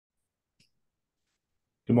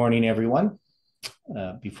Good morning, everyone.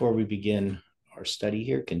 Before we begin our study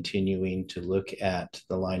here, continuing to look at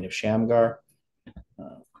the line of Shamgar,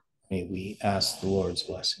 may we ask the Lord's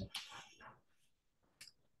blessing.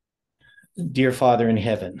 Dear Father in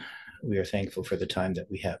heaven, we are thankful for the time that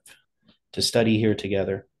we have to study here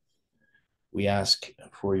together. We ask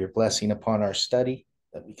for your blessing upon our study,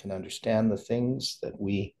 that we can understand the things that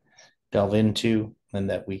we delve into and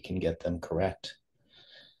that we can get them correct.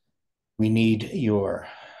 We need your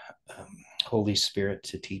Holy Spirit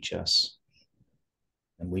to teach us,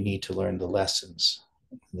 and we need to learn the lessons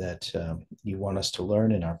that you want us to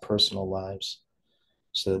learn in our personal lives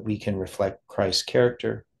so that we can reflect Christ's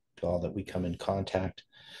character to all that we come in contact.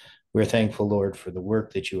 We're thankful, Lord, for the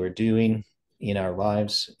work that you are doing in our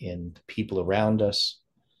lives, in the people around us,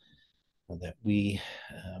 that we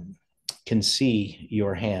can see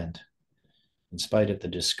your hand. In spite of the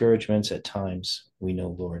discouragements at times, we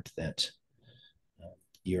know, Lord, that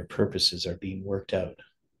your purposes are being worked out.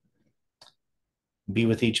 Be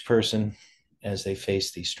with each person as they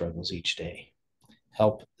face these struggles each day.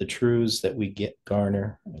 Help the truths that we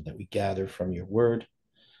garner, or that we gather from your word,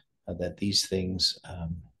 that these things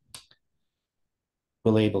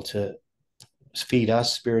will able to feed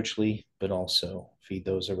us spiritually, but also feed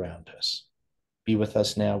those around us. Be with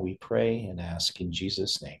us now, we pray and ask in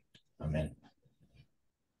Jesus' name. Amen.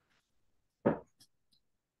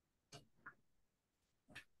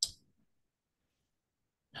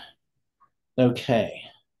 Okay.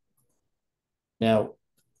 Now,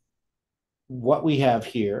 what we have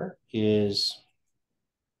here is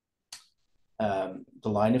the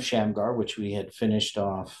line of Shamgar, which we had finished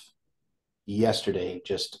off yesterday,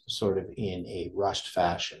 just sort of in a rushed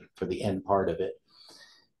fashion for the end part of it.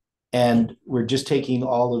 And we're just taking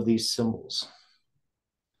all of these symbols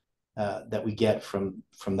that we get from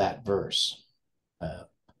that verse.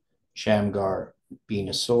 Shamgar being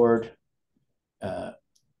a sword,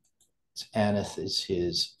 Anath is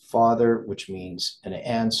his father, which means an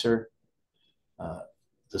answer.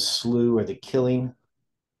 The slew or the killing,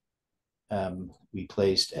 we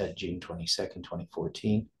placed at June 22nd,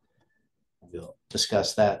 2014. We'll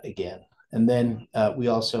discuss that again. And then we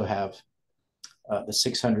also have the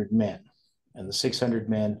 600 men. And the 600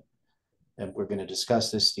 men, and we're going to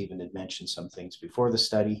discuss this. Stephen had mentioned some things before the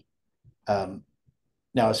study.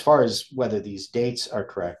 Now, as far as whether these dates are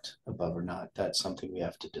correct above or not, that's something we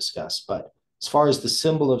have to discuss. But as far as the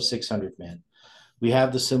symbol of 600 men, we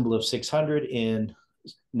have the symbol of 600 in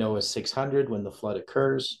Noah's 600 when the flood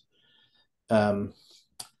occurs.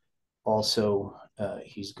 Also,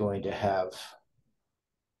 he's going to have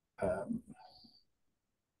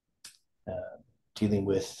dealing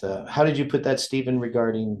with, how did you put that, Stephen,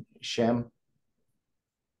 regarding Shem?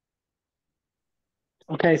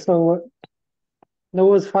 Okay, so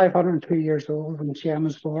Noah's 502 years old when Shem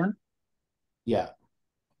was born. Yeah.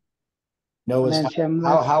 Noah's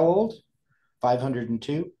how old?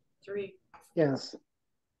 502? 3. Yes,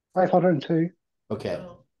 502. Okay.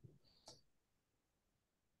 Oh.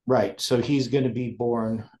 Right. So he's going to be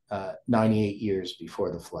born 98 years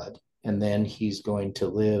before the flood. And then he's going to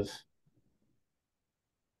live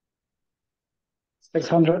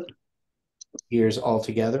 600 years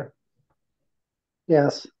altogether.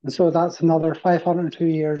 Yes. And so that's another 502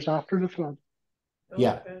 years after the flood.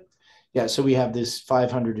 Yeah. Okay. Yeah. So we have this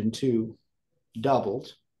 502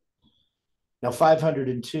 doubled. Now,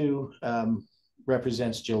 502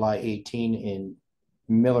 represents July 18 in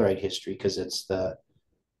Millerite history because it's the,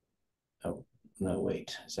 oh, no,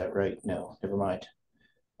 wait, is that right? No, never mind.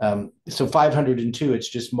 So 502, it's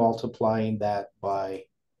just multiplying that by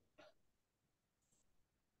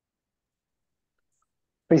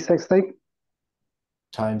 360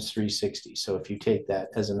 times 360. So if you take that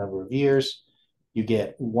as a number of years, you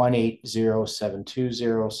get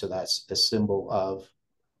 180720. So that's a symbol of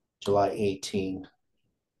July 18,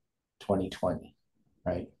 2020,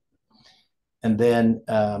 right? And then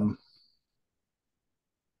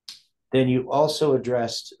you also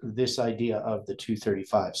addressed this idea of the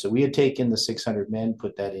 235. So we had taken the 600 men,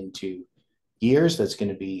 put that into years. That's going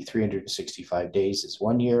to be 365 days is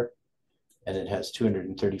 1 year, and it has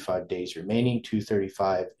 235 days remaining.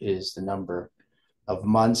 235 is the number of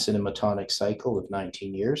months in a Metonic cycle of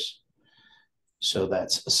 19 years. So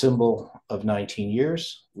that's a symbol of 19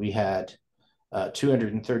 years. We had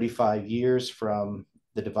 235 years from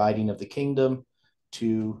the dividing of the kingdom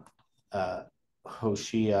to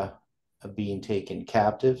Hoshea being taken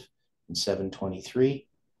captive in 723.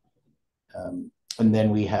 And then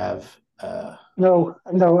we have no,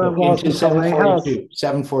 it wasn't 742.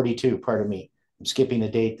 742, pardon me. I'm skipping a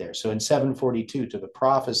date there. So in 742 to the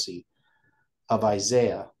prophecy of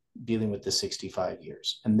Isaiah, dealing with the 65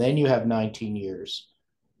 years. And then you have 19 years.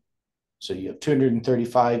 So you have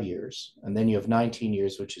 235 years, and then you have 19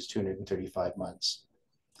 years, which is 235 months.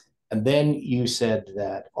 And then you said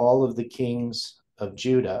that all of the kings of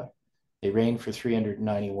Judah, they reigned for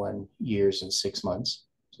 391 years and 6 months,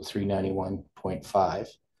 so 391.5.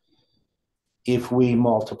 If we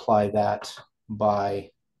multiply that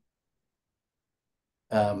by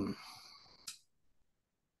 12.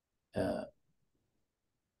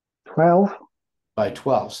 by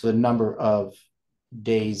 12, so the number of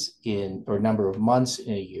days in, or number of months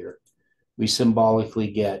in a year, we symbolically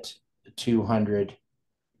get 200.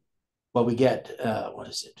 Well, we get, what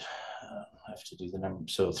is it? I have to do the number.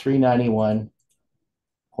 So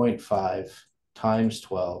 391.5 times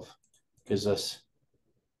 12 gives us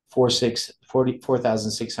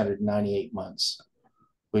 4,698 months,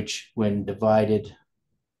 which when divided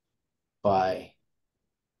by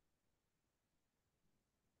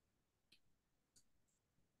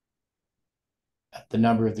the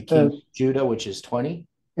number of the king of Judah, which is 20.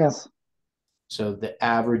 Yes. So the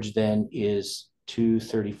average then is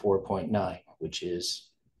 234.9, which is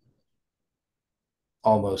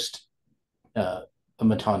almost a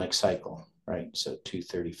Metonic cycle, right? So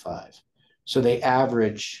 235. So they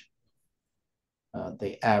average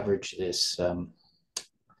this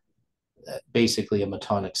basically a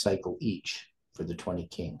Metonic cycle each for the 20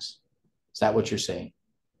 kings. Is that what you're saying?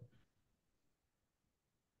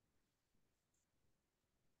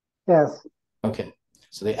 Yes. Okay.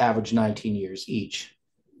 So they average 19 years each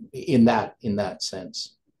in that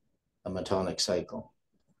sense, a Metonic cycle.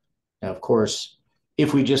 Now, of course,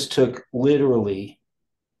 if we just took literally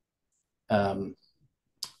the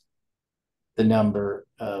number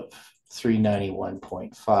of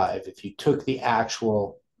 391.5, if you took the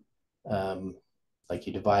actual, like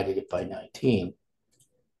you divided it by 19,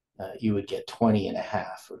 you would get 20 and a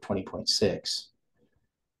half or 20.6.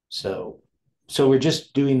 So we're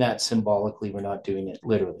just doing that symbolically. We're not doing it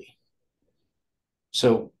literally.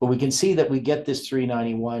 So, but we can see that we get this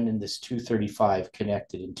 391 and this 235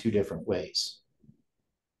 connected in two different ways.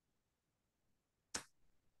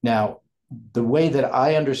 Now, the way that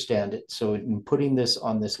I understand it, so in putting this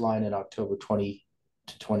on this line in October 20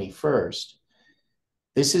 to 21st,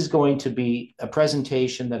 this is going to be a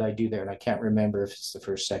presentation that I do there, and I can't remember if it's the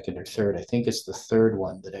first, second, or third. I think it's the third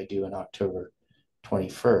one that I do in October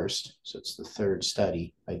 21st. So it's the third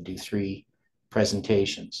study. I do 3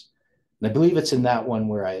 presentations. And I believe it's in that one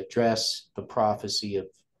where I address the prophecy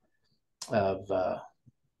of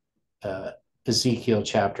Ezekiel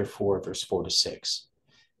chapter 4, verse 4 to 6.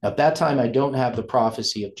 Now, at that time, I don't have the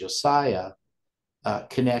prophecy of Josiah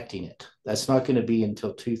connecting it. That's not going to be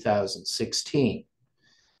until 2016.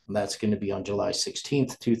 And that's going to be on July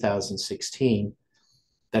 16th, 2016,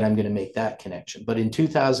 that I'm going to make that connection. But in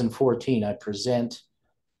 2014, I present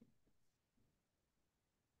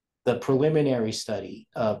the preliminary study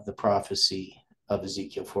of the prophecy of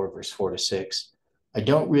Ezekiel 4, verse 4 to 6. I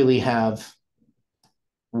don't really have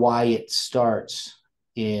why it starts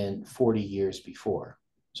in 40 years before.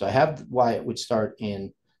 So I have why it would start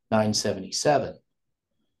in 977,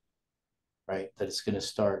 right? That it's going to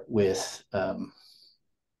start with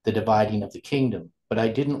the dividing of the kingdom. But I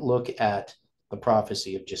didn't look at the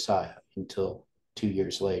prophecy of Josiah until 2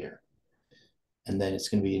 years later. And then it's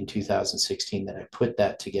going to be in 2016 that I put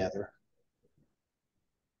that together.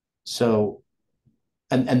 So,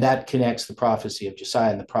 and that connects the prophecy of Josiah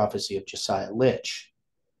and the prophecy of Josiah Lich.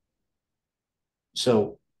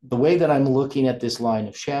 So the way that I'm looking at this line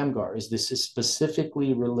of Shamgar is this is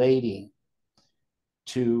specifically relating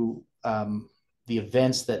to the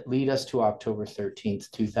events that lead us to October 13th,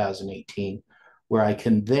 2018, where I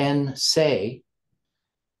can then say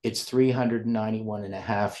it's 391 and a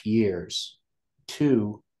half years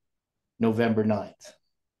to November 9th.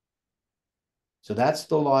 So that's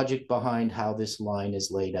the logic behind how this line is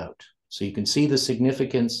laid out. So you can see the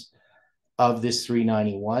significance of this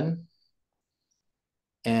 391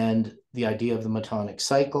 and the idea of the Metonic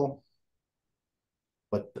cycle,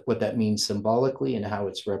 what that means symbolically and how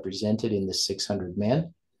it's represented in the 600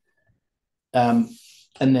 men. And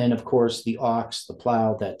then, of course, the ox, the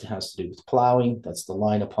plow, that has to do with plowing. That's the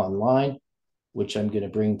line upon line, which I'm going to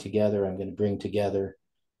bring together. I'm going to bring together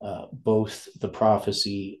both the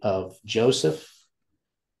prophecy of Joseph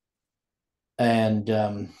and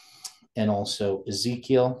also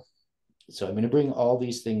Ezekiel. So I'm going to bring all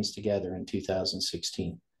these things together in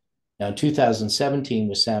 2016. Now, in 2017,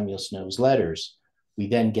 with Samuel Snow's letters, we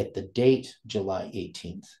then get the date July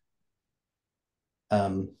 18th.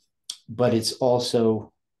 But it's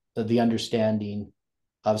also the understanding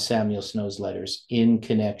of Samuel Snow's letters in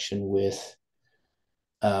connection with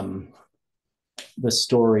the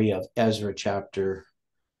story of Ezra chapter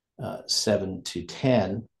 7 to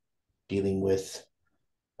 10, dealing with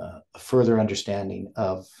a further understanding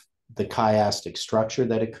of the chiastic structure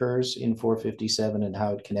that occurs in 457 and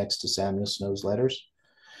how it connects to Samuel Snow's letters.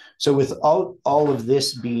 So with all of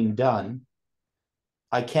this being done,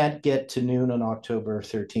 I can't get to noon on October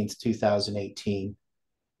 13th, 2018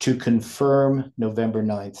 to confirm November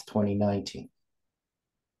 9th, 2019.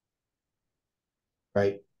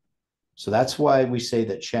 Right? So that's why we say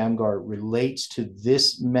that Shamgar relates to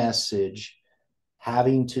this message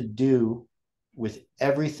having to do with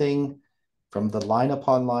everything from the line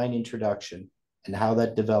upon line introduction and how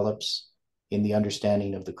that develops in the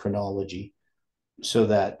understanding of the chronology so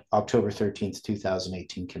that October 13th,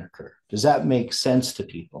 2018 can occur. Does that make sense to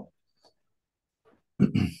people?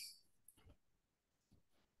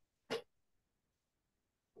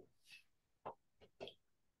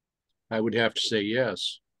 I would have to say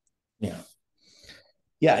yes. Yeah.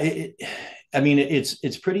 Yeah. I mean,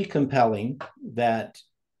 it's pretty compelling that,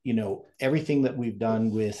 you know, everything that we've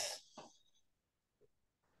done with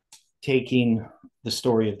taking the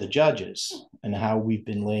story of the judges and how we've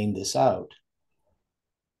been laying this out,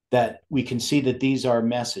 that we can see that these are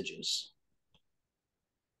messages.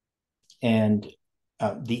 And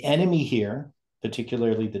the enemy here,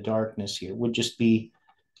 particularly the darkness here, would just be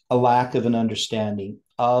a lack of an understanding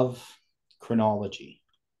of chronology.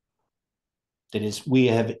 That is, we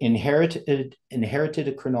have inherited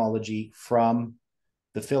a chronology from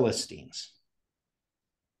the Philistines,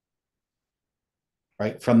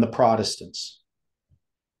 right? From the Protestants.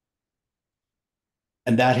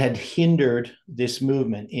 And that had hindered this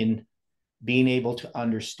movement in being able to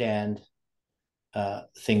understand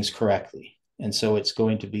things correctly. And so it's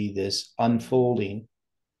going to be this unfolding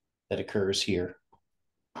that occurs here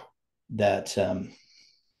that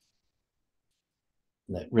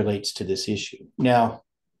that relates to this issue. Now,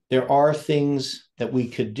 there are things that we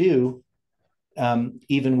could do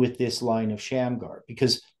even with this line of Shamgar,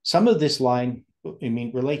 because some of this line, I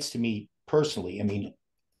mean, relates to me personally. I mean,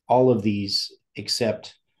 all of these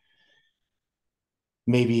except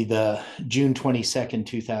maybe the June 22nd,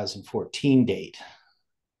 2014 date,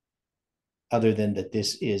 other than that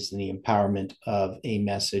this is the empowerment of a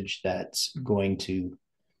message that's going to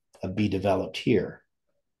be developed here,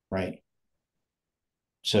 right?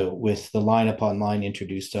 So with the line upon line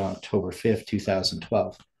introduced on October 5th,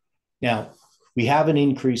 2012. Now, we have an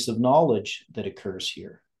increase of knowledge that occurs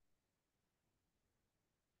here.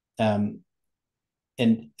 And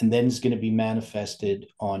then it's going to be manifested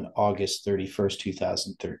on August 31st,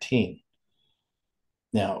 2013.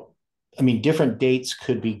 Now, I mean, different dates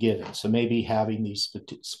could be given. So maybe having these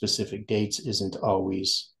specific dates isn't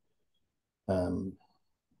always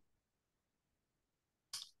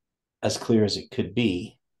as clear as it could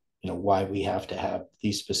be, you know, why we have to have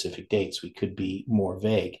these specific dates. We could be more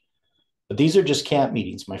vague. But these are just camp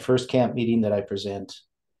meetings. My first camp meeting that I present,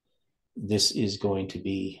 this is going to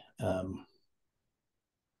be,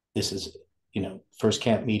 this is, you know, first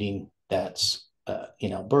camp meeting that's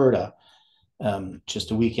in Alberta, just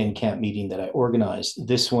a weekend camp meeting that I organized.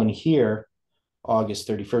 This one here, August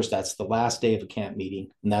 31st, that's the last day of a camp meeting,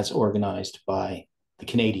 and that's organized by the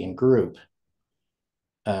Canadian group.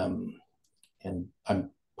 And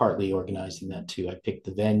I'm partly organizing that too. I picked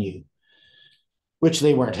the venue, which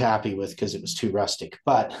they weren't happy with because it was too rustic.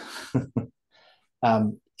 But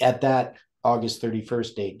at that August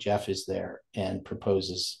 31st date, Jeff is there and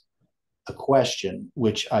proposes a question,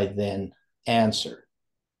 which I then answer.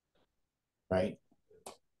 Right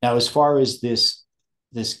now, as far as this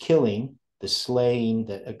killing, the slaying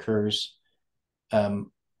that occurs,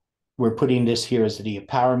 we're putting this here as the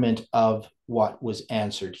empowerment of what was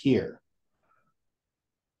answered here.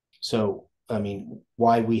 So, I mean,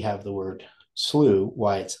 why we have the word slew,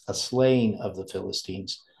 why it's a slaying of the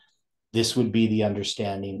Philistines, this would be the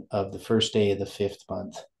understanding of the first day of the 5th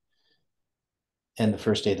month and the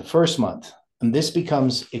first day of the 1st month. And this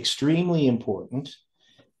becomes extremely important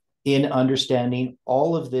in understanding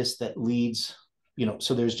all of this that leads, you know,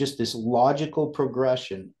 so there's just this logical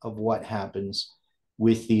progression of what happens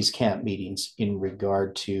with these camp meetings in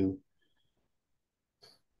regard to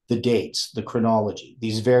the dates, the chronology,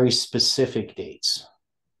 these very specific dates.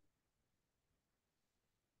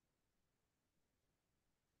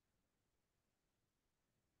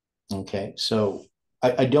 Okay, so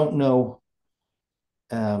I don't know.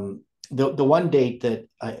 The one date that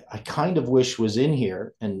I kind of wish was in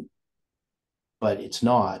here, but it's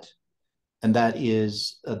not, and that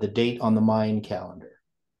is the date on the Mayan calendar.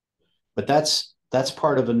 But that's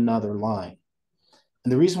part of another line.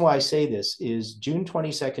 And the reason why I say this is June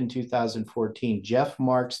 22nd, 2014, Jeff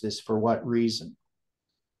marks this for what reason?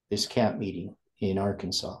 This camp meeting in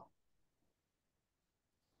Arkansas.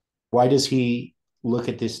 Why does he look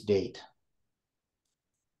at this date?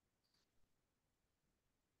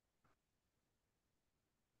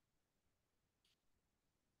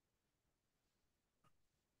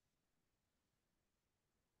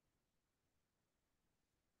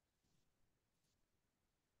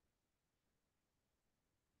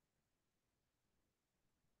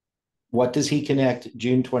 What does he connect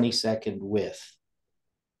June 22nd with?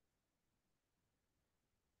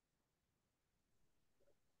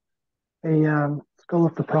 The School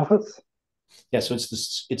of the Prophets. Yeah, so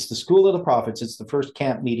it's the School of the Prophets. It's the first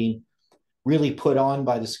camp meeting really put on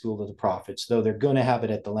by the School of the Prophets, though they're going to have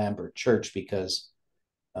it at the Lambert Church because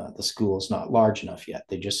the school is not large enough yet.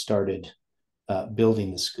 They just started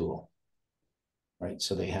building the school, right?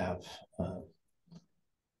 So they have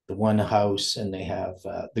the one house and they have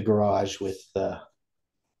the garage with the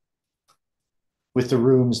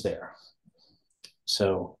rooms there.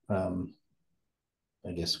 So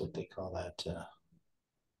I guess what they call that.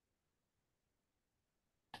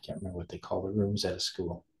 I can't remember what they call the rooms at a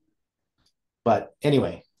school. But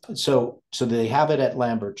anyway, so they have it at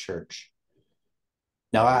Lambert Church.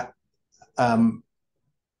 Now I'm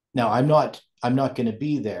not going to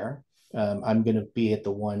be there. I'm going to be at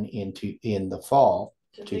the one in the fall,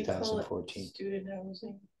 2014. Student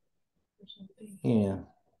housing or something. Yeah.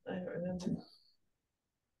 I don't remember.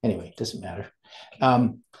 Anyway, it doesn't matter.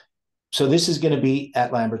 So this is going to be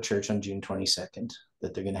at Lambert Church on June 22nd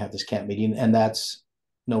that they're going to have this camp meeting, and that's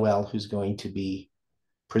Noel who's going to be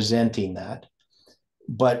presenting that.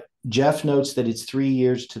 But Jeff notes that it's 3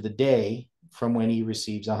 years to the day from when he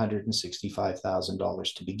receives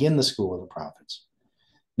 $165,000 to begin the School of the Prophets.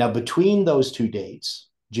 Now, between those two dates,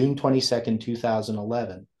 June 22nd,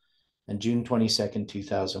 2011 and June 22nd,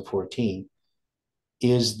 2014,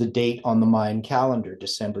 is the date on the Mayan calendar,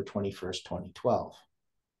 December 21st, 2012.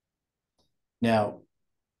 Now,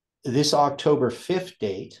 this October 5th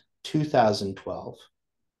date, 2012,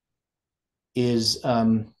 is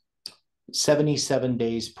 77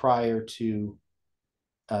 days prior to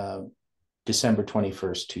December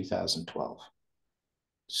 21st, 2012.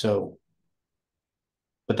 So,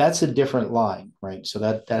 but that's a different line, right? So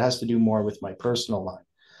that has to do more with my personal line.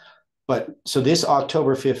 But so this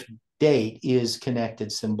October 5th date is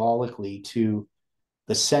connected symbolically to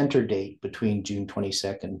the center date between June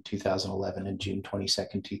 22nd, 2011 and June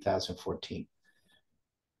 22nd, 2014.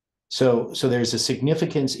 So there's a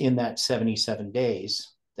significance in that 77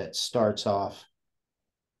 days that starts off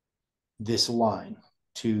this line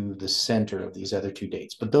to the center of these other two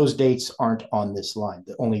dates. But those dates aren't on this line.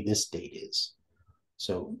 Only this date is.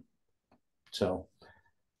 So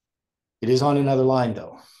it is on another line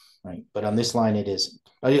though, right? But on this line it isn't.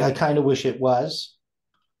 I kind of wish it was.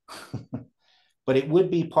 But it would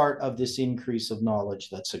be part of this increase of knowledge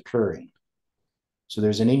that's occurring. So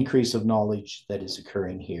there's an increase of knowledge that is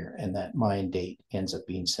occurring here, and that Mayan date ends up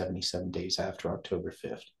being 77 days after October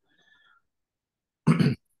 5th.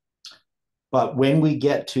 But when we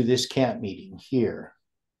get to this camp meeting here,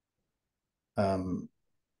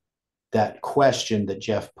 that question that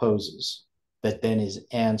Jeff poses that then is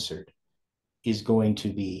answered is going to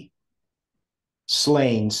be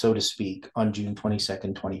slain, so to speak, on June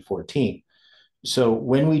 22nd, 2014. So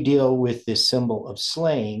when we deal with this symbol of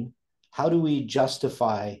slaying, how do we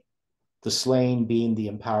justify the slain being the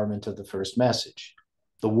empowerment of the first message?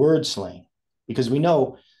 The word slain, because we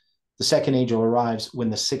know the second angel arrives when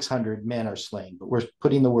the 600 men are slain, but we're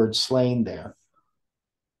putting the word slain there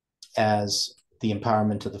as the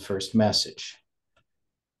empowerment of the first message.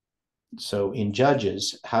 So in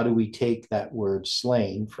Judges, how do we take that word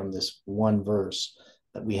slain from this one verse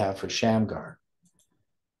that we have for Shamgar?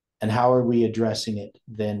 And how are we addressing it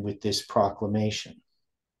then with this proclamation?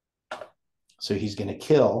 So he's going to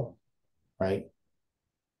kill, right?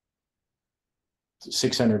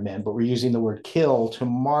 600 men, but we're using the word kill to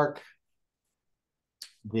mark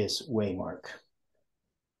this waymark.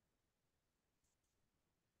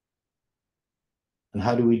 And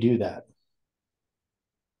how do we do that?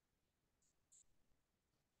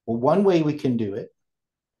 Well, one way we can do it,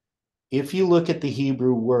 if you look at the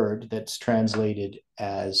Hebrew word that's translated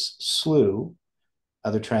as slew,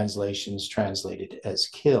 other translations translated as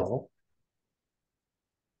kill,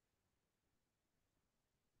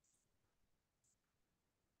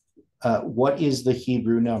 what is the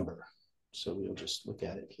Hebrew number? So we'll just look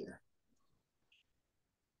at it here.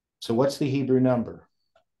 So what's the Hebrew number?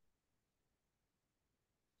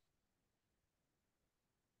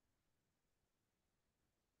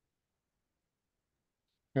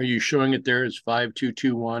 Are you showing it there as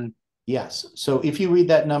 5221 Yes. So if you read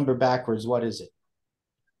that number backwards, what is it?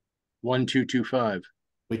 1225,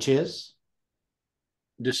 Which is?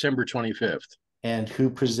 December 25th? And who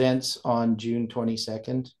presents on June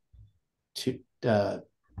 22nd,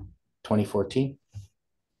 2014?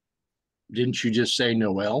 Didn't you just say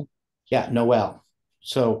Noel? Yeah, Noel.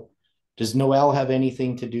 So does Noel have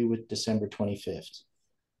anything to do with December 25th?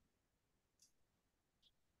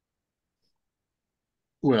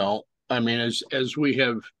 Well, I mean, as we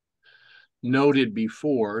have noted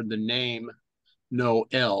before, the name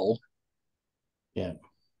Noel Yeah.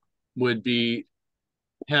 would be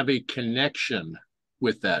have a connection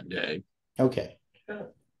with that day. Okay.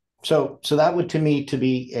 So that would to me to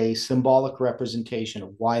be a symbolic representation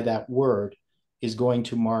of why that word is going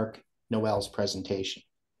to mark Noel's presentation.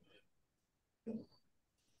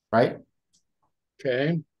 Right?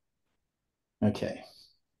 Okay. Okay.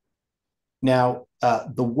 Now,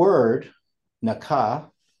 the word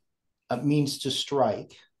naka means to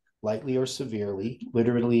strike lightly or severely,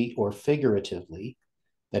 literally or figuratively,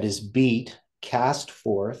 that is beat, cast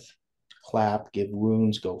forth, clap, give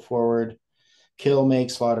wounds, go forward, kill,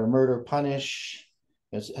 make, slaughter, murder, punish.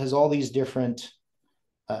 It has all these different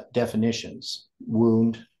definitions.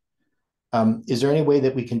 Wound. Is there any way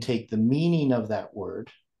that we can take the meaning of that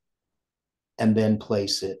word and then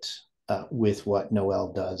place it with what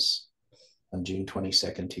Noel does on June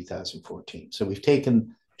 22nd, 2014? So we've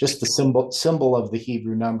taken just the symbol of the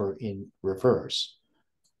Hebrew number in reverse.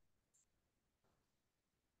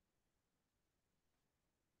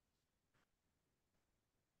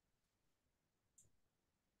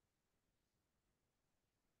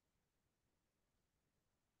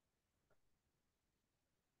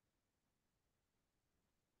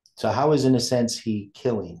 So how is, in a sense, he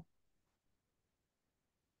killing?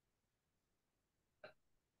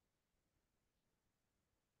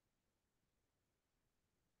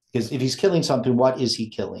 Because if he's killing something, what is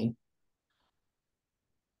he killing?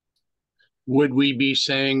 Would we be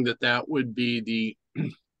saying that that would be the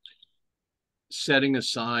setting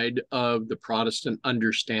aside of the Protestant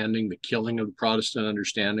understanding, the killing of the Protestant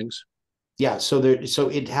understandings? Yeah, so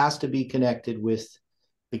it has to be connected with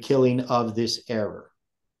the killing of this error.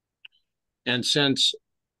 And since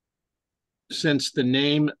the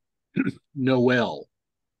name Noel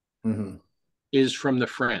is from the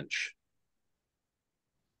French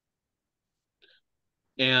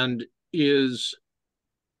and is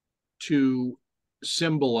to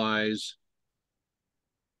symbolize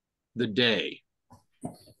the day,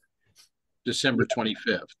 December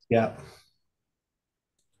 25th. Yeah.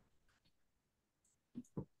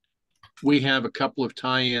 We have a couple of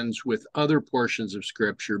tie-ins with other portions of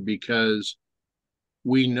scripture because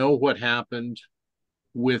we know what happened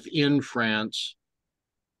within France.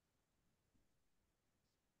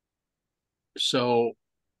 So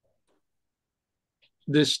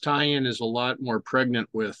this tie-in is a lot more pregnant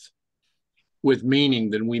with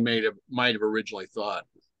meaning than we might have originally thought.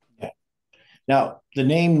 Yeah. Now, the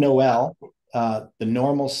name Noel, the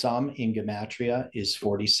normal sum in Gematria is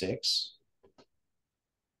 46.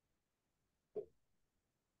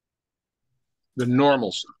 The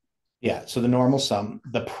normal sum. Yeah, so the normal sum.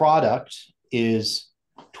 The product is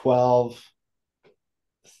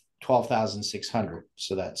 12,600.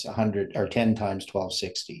 So that's 100 or 10 times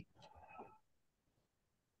 1260.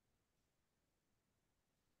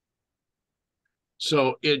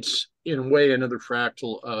 So it's in a way another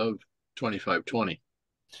fractal of 2520.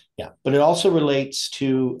 Yeah, but it also relates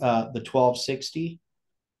to the 1260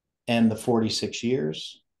 and the 46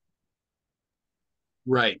 years.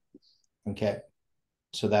 Right. Okay.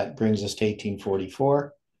 So that brings us to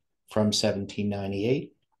 1844 from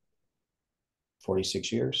 1798,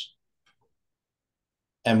 46 years.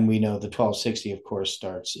 And we know the 1260, of course,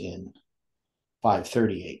 starts in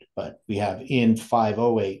 538, but we have in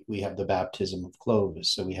 508, we have the baptism of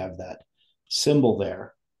Clovis. So we have that symbol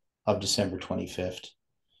there of December 25th.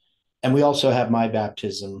 And we also have my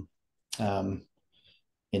baptism in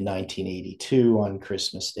 1982 on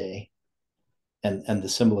Christmas Day, and the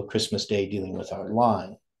symbol of Christmas Day dealing with our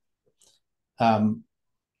line, and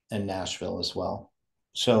Nashville as well.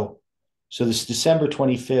 So this December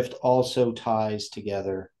 25th also ties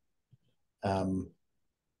together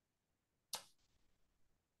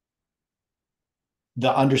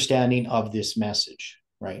the understanding of this message,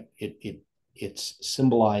 right? It's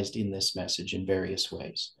symbolized in this message in various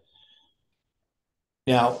ways.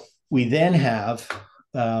 Now, we then have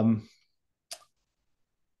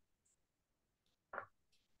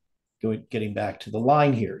getting back to the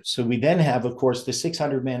line here. So we then have, of course, the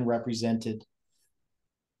 600 men represented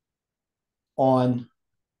on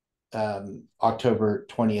October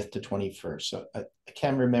 20th to 21st. So I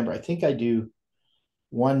can't remember. I think I do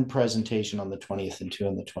one presentation on the 20th and two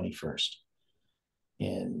on the 21st.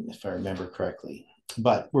 And if I remember correctly,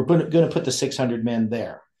 but we're going to put the 600 men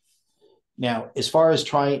there. Now, as far as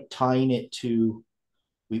tying it to,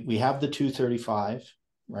 we have the 235,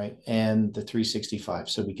 right, and the 365.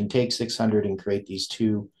 So we can take 600 and create these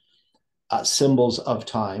two symbols of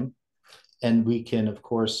time. And we can, of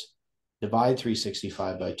course, divide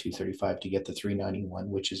 365 by 235 to get the 391,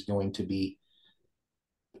 which is going to be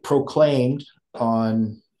proclaimed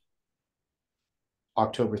on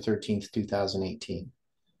October 13th, 2018.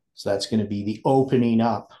 So that's going to be the opening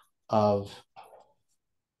up of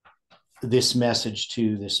this message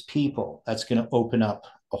to this people. That's going to open up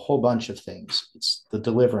a whole bunch of things. It's the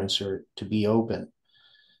deliverance or to be open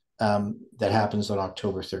that happens on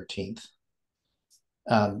October 13th.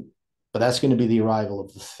 But that's going to be the arrival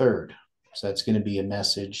of the third. So that's going to be a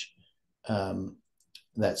message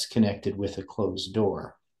that's connected with a closed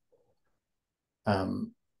door.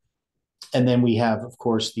 And then we have, of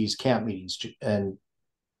course, these camp meetings and,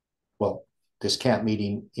 well, this camp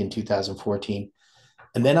meeting in 2014.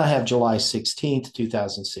 And then I have July 16th,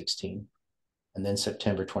 2016, and then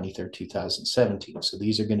September 23rd, 2017. So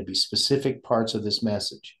these are going to be specific parts of this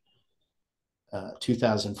message.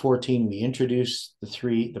 2014, we introduced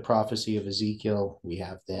the prophecy of Ezekiel. We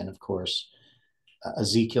have then, of course,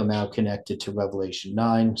 Ezekiel now connected to Revelation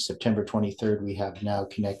 9. September 23rd, we have now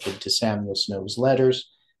connected to Samuel Snow's letters.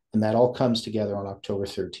 And that all comes together on October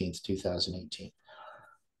 13th, 2018.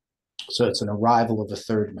 So it's an arrival of a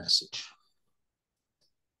third message.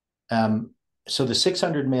 So the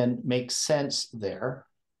 600 men makes sense there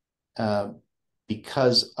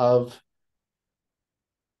because of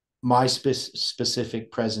my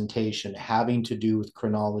specific presentation having to do with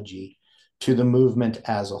chronology to the movement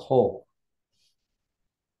as a whole.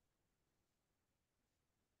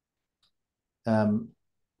 And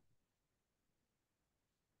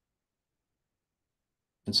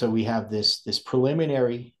so we have this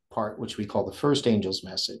preliminary part, which we call the first angel's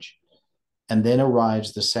message. And then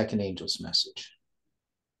arrives the second angel's message.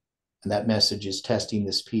 And that message is testing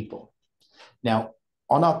this people. Now,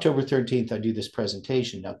 on October 13th, I do this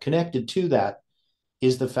presentation. Now, connected to that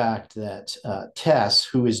is the fact that Tess,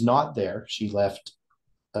 who is not there, she left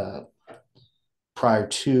prior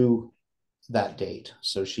to that date.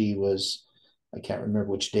 So she was, I can't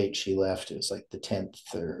remember which date she left. It was like the 10th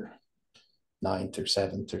or 9th or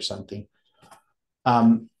 7th or something.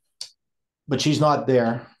 But she's not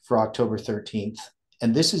there for October 13th.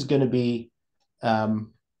 And this is going to be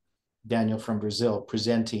Daniel from Brazil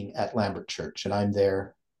presenting at Lambert Church. And I'm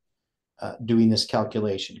there doing this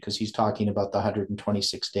calculation because he's talking about the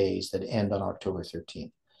 126 days that end on October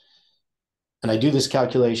 13th. And I do this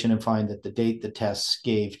calculation and find that the date the Tess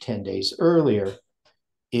gave 10 days earlier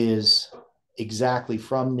is exactly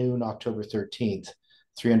from noon, October 13th,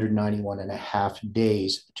 391 and a half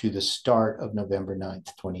days to the start of November 9th,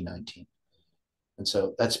 2019. And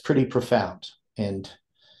so that's pretty profound. And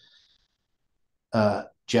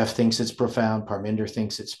Jeff thinks it's profound. Parminder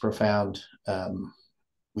thinks it's profound.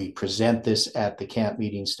 We present this at the camp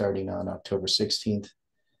meeting starting on October 16th.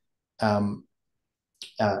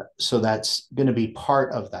 So that's going to be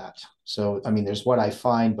part of that. So, I mean, there's what I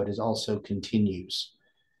find, but it also continues.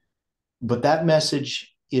 But that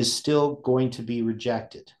message is still going to be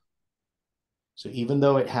rejected. So even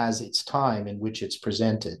though it has its time in which it's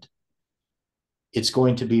presented, it's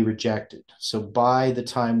going to be rejected. So by the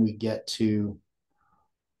time we get to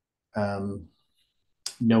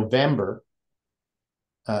November,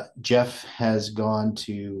 Jeff has gone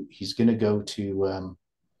to, he's going to go to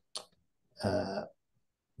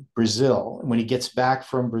Brazil. And when he gets back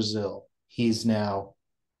from Brazil, he's now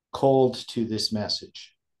cold to this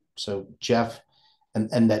message. So Jeff,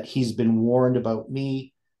 and that he's been warned about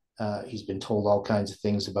me. He's been told all kinds of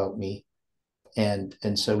things about me. And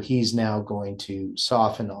so he's now going to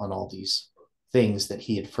soften on all these things that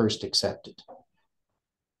he had first accepted.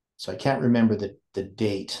 So I can't remember the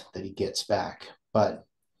date that he gets back, but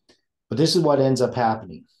this is what ends up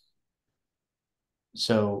happening.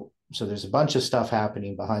 So there's a bunch of stuff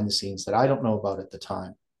happening behind the scenes that I don't know about at the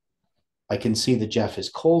time. I can see that Jeff is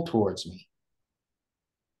cold towards me.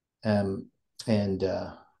 And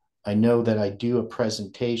I know that I do a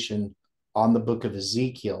presentation on the book of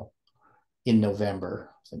Ezekiel in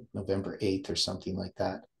November, I think November 8th or something like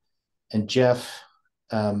that. And Jeff,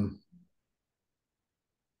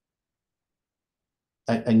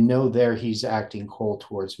 I know there he's acting cold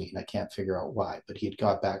towards me, and I can't figure out why, but he had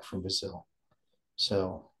got back from Brazil.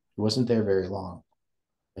 So he wasn't there very long.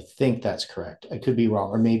 I think that's correct. I could be wrong,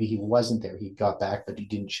 or maybe he wasn't there. He got back, but he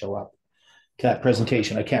didn't show up to that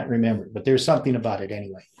presentation. I can't remember, but there's something about it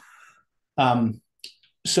anyway.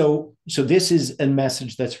 So this is a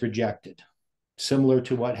message that's rejected, similar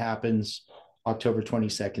to what happens October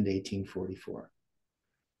 22nd, 1844.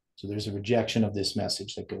 So there's a rejection of this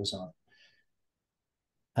message that goes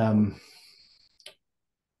on.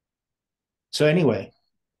 So anyway,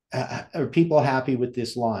 are people happy with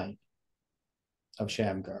this line of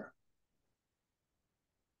Shamgar?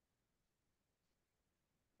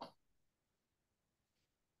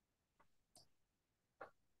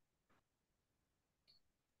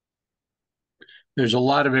 There's a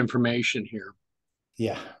lot of information here.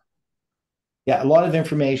 Yeah. Yeah, a lot of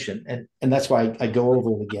information. And that's why I go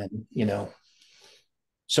over it again, you know.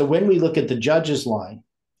 So when we look at the judges line,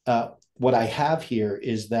 what I have here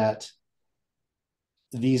is that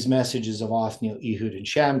these messages of Othniel, Ehud, and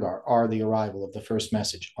Shamgar are the arrival of the first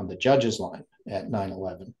message on the judges line at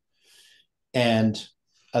 9/11. And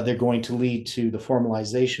they're going to lead to the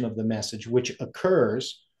formalization of the message, which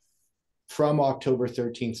occurs from October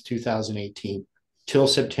 13th, 2018 till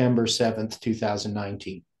September 7th,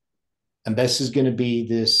 2019. And this is going to be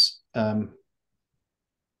this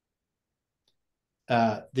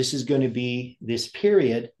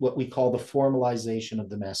period, what we call the formalization of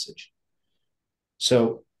the message.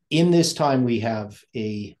 So in this time, we have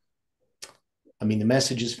the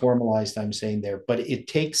message is formalized, I'm saying there, but it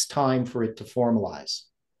takes time for it to formalize.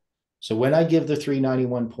 So when I give the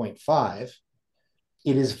 391.5,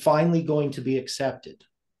 it is finally going to be accepted.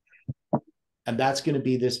 And that's going to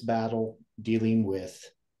be this battle dealing with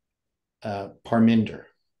Parminder,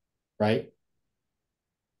 right?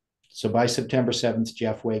 So by September 7th,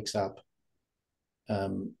 Jeff wakes up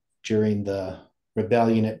during the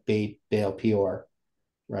rebellion at Baal Peor,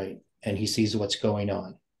 right? And he sees what's going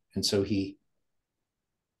on. And so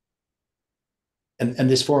and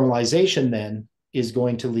this formalization then is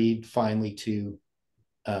going to lead finally to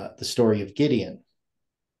the story of Gideon,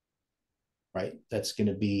 right? That's going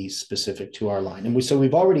to be specific to our line. And so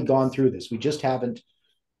we've already gone through this. We just haven't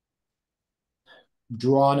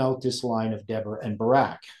drawn out this line of Deborah and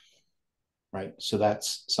Barak, right? So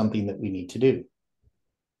that's something that we need to do.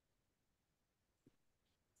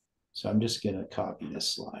 So I'm just going to copy this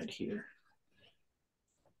slide here.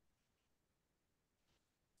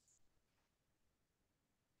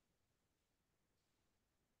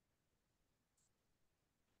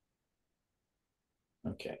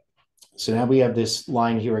 Okay, so now we have this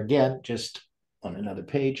line here again, just on another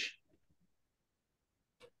page.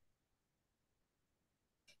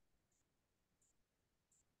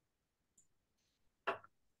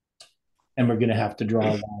 And we're going to have to draw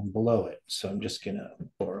a line below it. So I'm just going to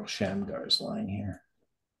borrow Shamgar's line here.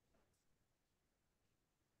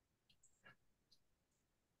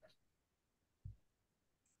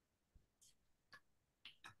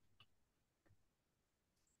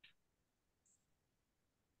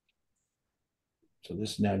 So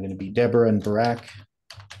this is now going to be Deborah and Barak.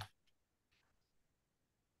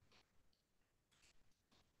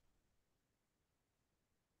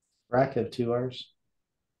 Barak have 2 R's.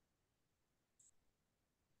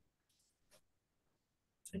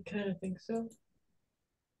 I kind of think so.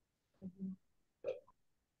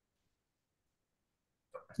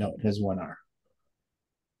 No, it has 1 R.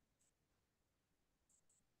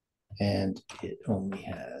 And it only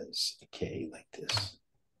has a K like this.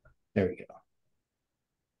 There we go.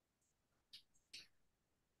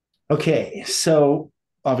 Okay, so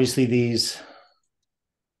obviously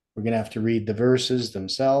we're going to have to read the verses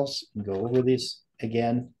themselves and go over this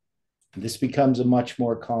again. This becomes a much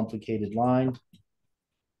more complicated line.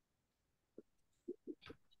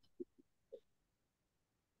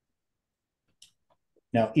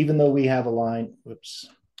 Now, even though we have a line,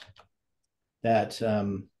 that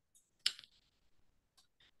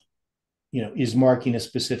is marking a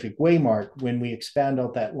specific waymark, when we expand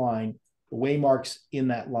out that line, the waymarks in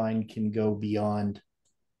that line can go beyond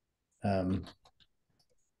the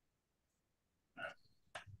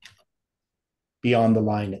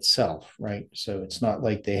line itself, right? So it's not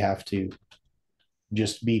like they have to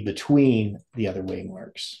just be between the other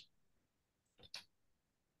waymarks.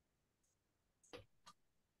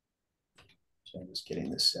 So I'm just getting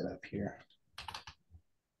this set up here.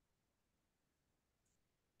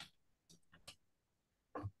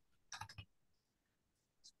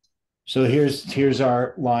 So here's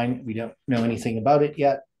our line. We don't know anything about it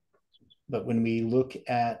yet, but when we look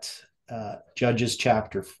at Judges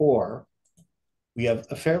chapter 4, we have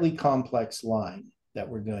a fairly complex line that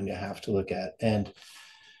we're going to have to look at. And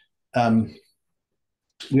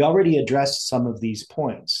we already addressed some of these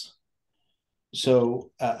points.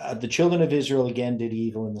 the children of Israel again did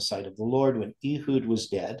evil in the sight of the Lord when Ehud was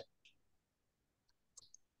dead.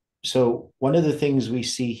 So one of the things we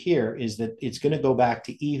see here is that it's going to go back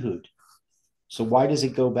to Ehud. So why does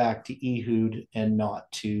it go back to Ehud and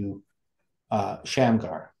not to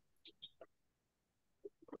Shamgar?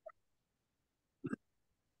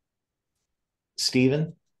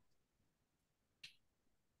 Stephen?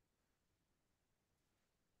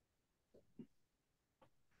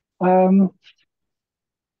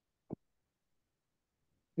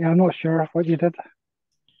 Yeah, I'm not sure what you did.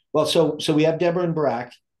 Well, so we have Deborah and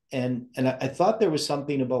Barak, and I thought there was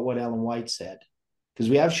something about what Ellen White said, because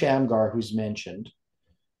we have Shamgar who's mentioned,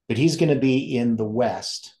 but he's going to be in the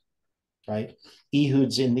west, right?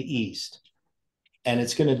 Ehud's in the east, and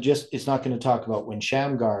it's not going to talk about when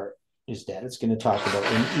Shamgar is dead. It's going to talk about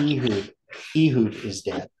when Ehud is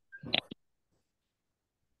dead.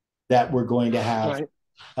 That we're going to have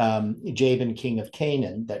Right. Jabin, king of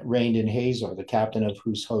Canaan, that reigned in Hazor, the captain of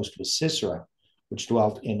whose host was Sisera, which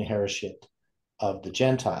dwelt in Harosheth of the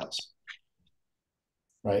Gentiles.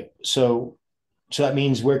 Right. So that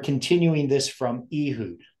means we're continuing this from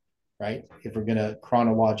Ehud, right? If we're going to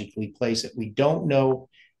chronologically place it, we don't know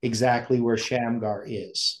exactly where Shamgar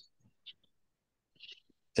is.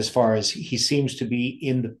 As far as he seems to be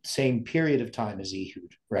in the same period of time as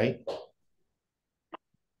Ehud, right?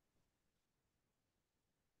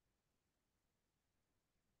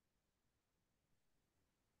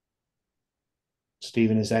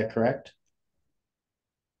 Stephen, is that correct?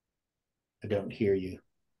 I don't hear you.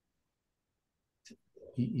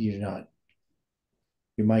 You're not.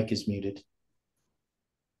 Your mic is muted.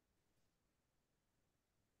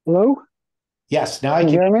 Hello? Yes, now I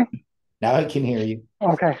Can you can. hear me? Now I can hear you.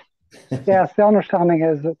 Okay. Yes, the understanding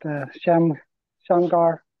is that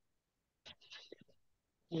Shamgar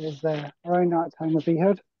is around that time of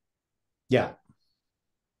Ehud. Yeah.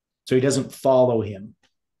 So he doesn't follow him.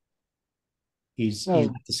 He's Oh,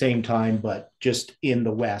 at the same time, but just in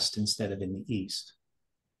the west instead of in the east.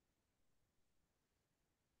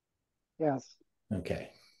 yes. Okay.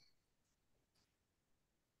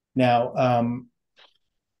 Now,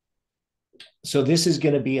 so this is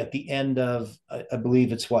going to be at the end of, I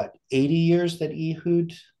believe it's what, 80 years that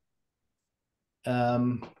Ehud?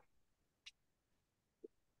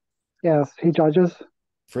 Yes, he judges.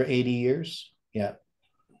 For 80 years. Yeah.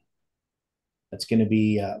 That's going to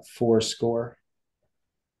be 80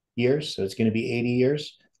 years. So it's going to be 80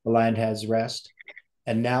 years. The land has rest.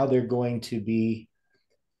 And now they're going to be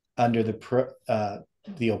under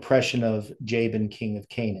the oppression of Jabin, king of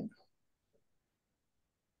Canaan.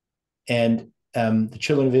 And the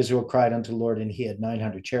children of Israel cried unto the Lord, and he had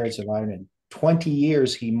 900 chariots of iron. And 20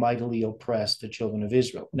 years he mightily oppressed the children of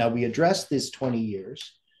Israel. Now we addressed this 20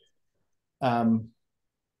 years. And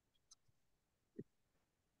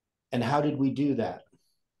how did we do that?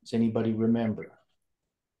 Does anybody remember?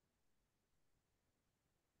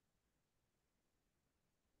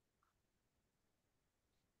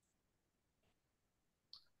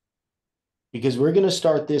 Because we're going to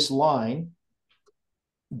start this line,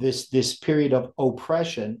 this period of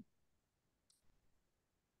oppression,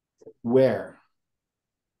 where?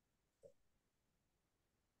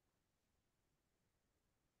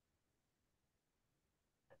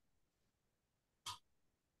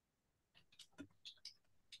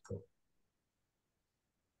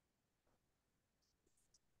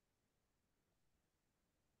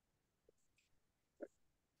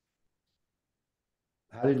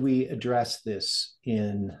 How did we address this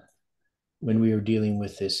when we were dealing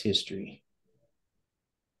with this history?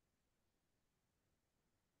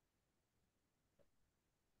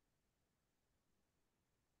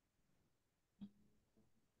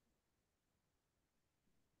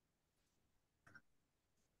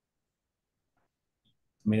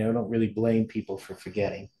 I mean, I don't really blame people for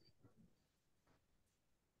forgetting.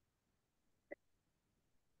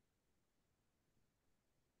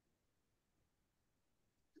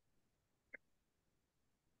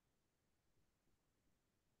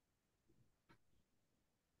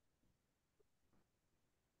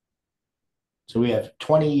 So we have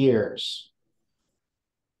 20 years.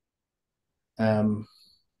 And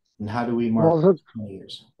how do we mark Was it 20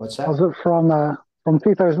 years? What's was that? it from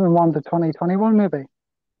 2001 to 2021 maybe?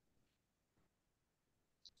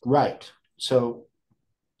 Right. So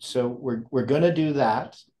we're going to do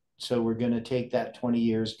that. So we're going to take that 20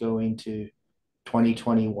 years going to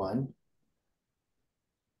 2021.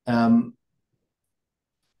 We're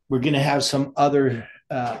going to have some other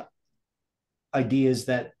ideas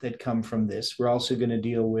that come from this. We're also going to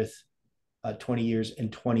deal with 20 years and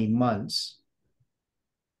 20 months.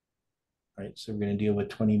 Right. So we're going to deal with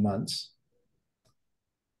 20 months.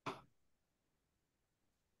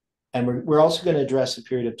 And we're also going to address a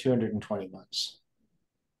period of 220 months.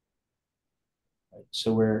 Right?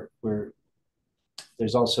 So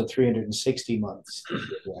there's also 360 months to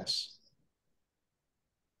address,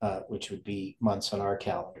 which would be months on our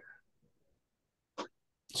calendar.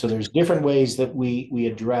 So there's different ways that we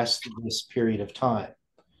address this period of time.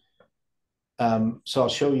 So I'll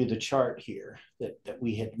show you the chart here that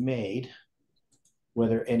we had made.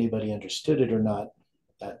 Whether anybody understood it or not,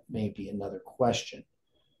 that may be another question.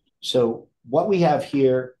 So what we have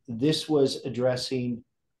here, this was addressing,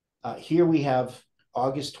 here we have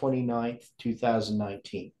August 29th,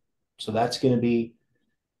 2019. So that's going to be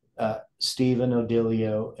Stephen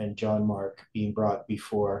Odilio and John Mark being brought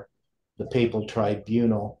before the papal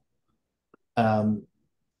tribunal,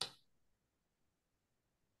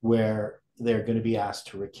 where they're going to be asked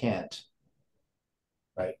to recant,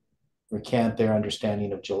 right? Recant their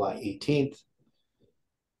understanding of July 18th,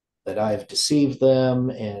 that I've deceived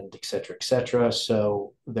them, and et cetera, et cetera.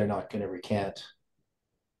 So they're not going to recant.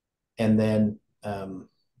 And then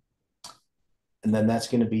that's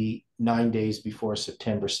going to be 9 days before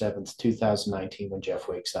September 7th, 2019, when Jeff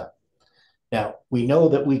wakes up. Now, we know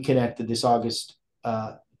that we connected this August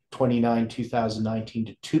 29,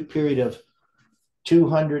 2019 to period of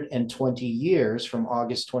 220 years from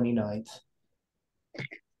August 29th,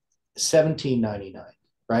 1799,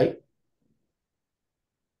 right?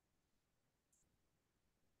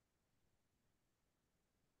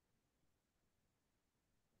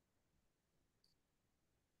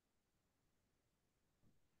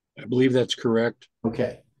 I believe that's correct.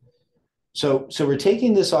 Okay. So we're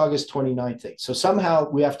taking this August 29th thing. So somehow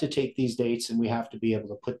we have to take these dates and we have to be able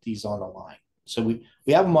to put these on a line. So we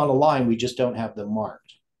have them on a line, we just don't have them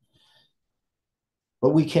marked.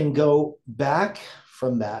 But we can go back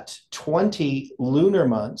from that 20 lunar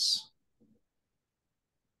months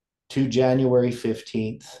to January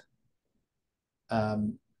 15th,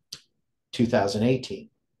 2018.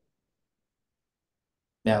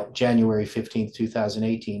 Now, January 15th,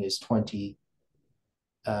 2018 is 20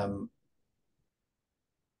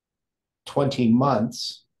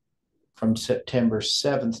 months from September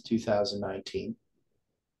 7th, 2019.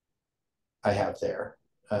 I have there.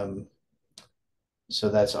 So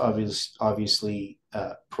that's obviously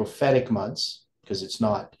prophetic months, because it's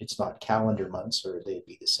not calendar months, or they'd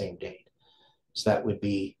be the same date. So that would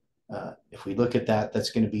be, if we look at that,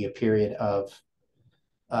 that's going to be a period of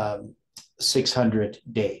 600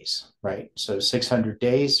 days, right? So 600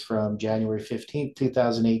 days from January 15th,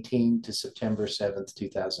 2018 to September 7th,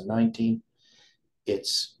 2019.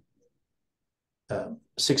 It's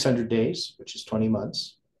 600 days, which is 20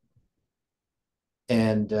 months.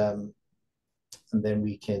 And then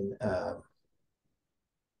we can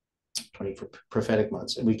 20 prophetic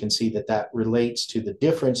months, and we can see that relates to the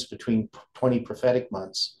difference between 20 prophetic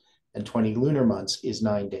months and 20 lunar months is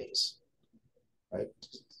 9 days, right?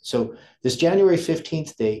 So this January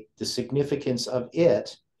 15th date, the significance of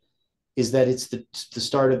it is that it's the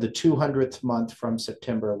start of the 200th month from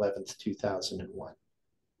September 11th, 2001,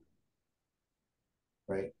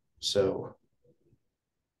 right? So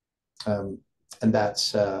and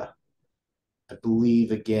that's I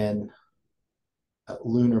believe, again,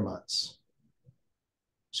 lunar months.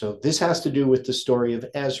 So this has to do with the story of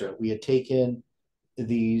Ezra. We had taken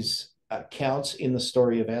these counts in the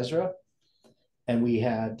story of Ezra, and we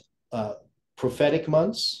had prophetic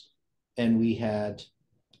months, and we had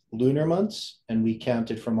lunar months, and we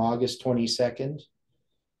counted from August 22nd,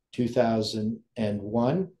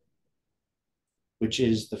 2001, which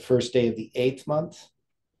is the first day of the 8th month.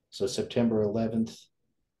 So September 11th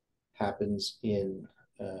happens in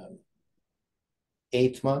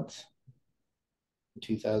 8th month,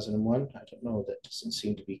 2001. I don't know, that doesn't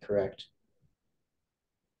seem to be correct.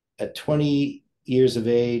 At 20 years of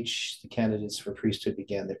age, the candidates for priesthood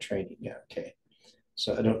began their training. Yeah, okay.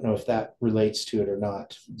 So I don't know if that relates to it or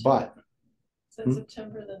not, but. Is that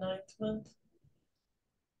September the 9th month?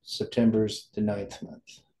 September's the 9th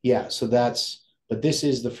month. Yeah, so but this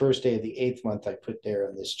is the first day of the 8th month I put there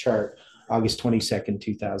on this chart, August 22nd,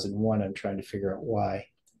 2001. I'm trying to figure out why.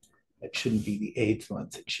 It shouldn't be the 8th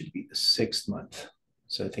month. It should be the 6th month.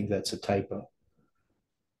 So I think that's a typo.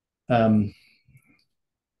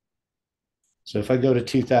 So if I go to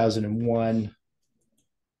 2001,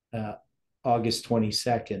 August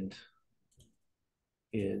 22nd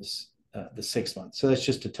is the 6th month. So that's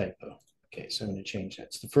just a typo. Okay, so I'm going to change that.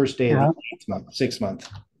 It's the first day of the 8th month, 6th month.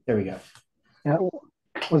 There we go. Yeah,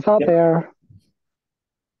 was that there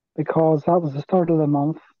because that was the start of the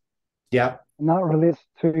month? Yeah. And that relates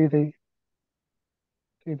to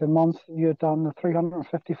the months you had done, the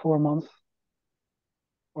 354 months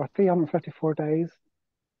or 354 days.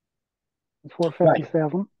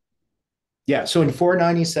 457. Yeah, so in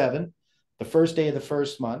 497, the first day of the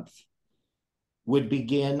first month would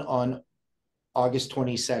begin on August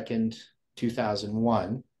 22nd,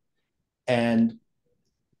 2001. And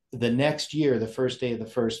the next year, the first day of the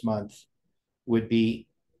first month would be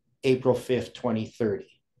April 5th, 2030.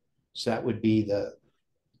 So that would be the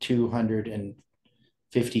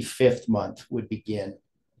 255th month would begin,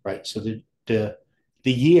 right? So the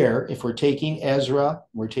year, if we're taking Ezra,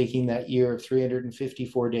 we're taking that year of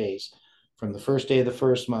 354 days from the first day of the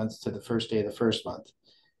first month to the first day of the first month.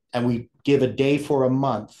 And we give a day for a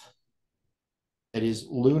month that is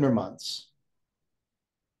lunar months.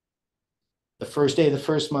 The first day of the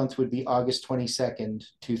first month would be August 22nd,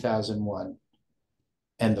 2001.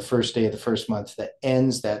 And the first day of the first month that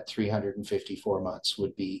ends that 354 months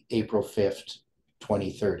would be April 5th,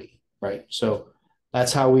 2030, right? So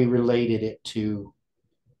that's how we related it to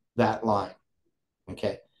that line,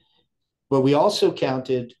 okay? But we also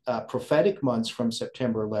counted prophetic months from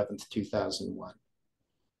September 11th, 2001.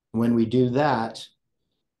 When we do that,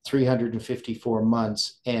 354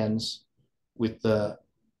 months ends with the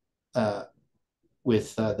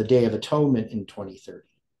Day of Atonement in 2030.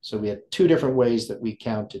 So we had two different ways that we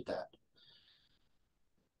counted that.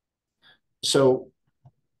 So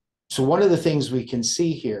one of the things we can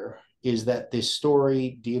see here is that this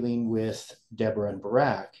story dealing with Deborah and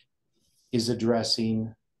Barak is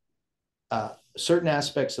addressing certain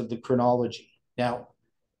aspects of the chronology. Now,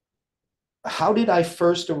 how did I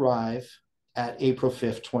first arrive at April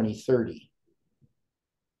 5th, 2030?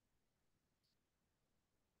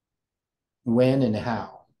 When and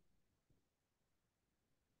how?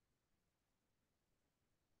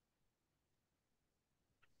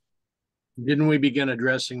 Didn't we begin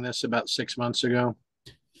addressing this about 6 months ago?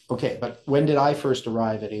 Okay, but when did I first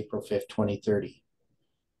arrive at April 5th, 2030?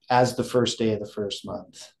 As the first day of the first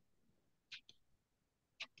month?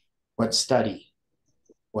 What study?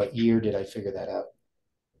 What year did I figure that out?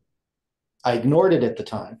 I ignored it at the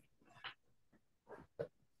time.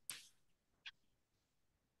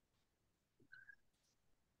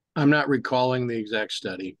 I'm not recalling the exact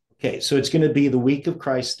study. Okay, so it's going to be the Week of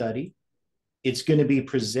Christ study. It's going to be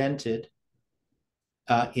presented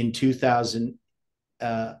in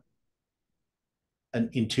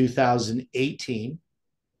 2018.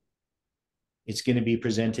 It's going to be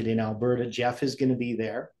presented in Alberta. Jeff is going to be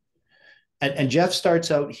there. And Jeff starts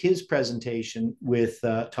out his presentation with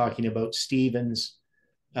talking about Stephen's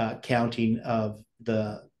counting of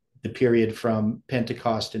the period from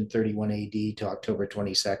Pentecost in 31 AD to October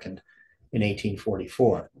 22nd in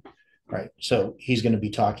 1844, right? So he's going to be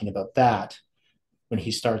talking about that when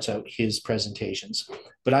he starts out his presentations.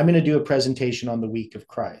 But I'm going to do a presentation on the Week of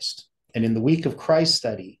Christ. And in the Week of Christ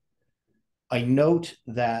study, I note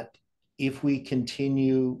that if we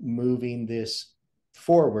continue moving this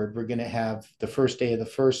forward, we're going to have the first day of the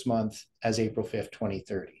first month as April 5th,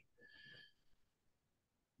 2030.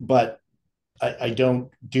 But I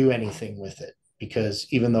don't do anything with it, because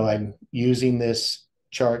even though I'm using this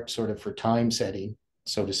chart sort of for time setting,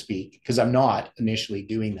 so to speak, because I'm not initially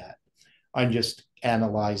doing that, I'm just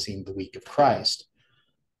analyzing the Week of Christ.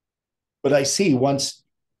 But I see once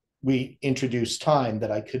we introduce time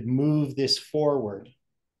that I could move this forward,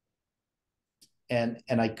 and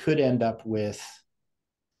I could end up with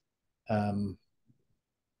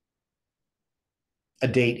a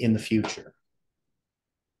date in the future.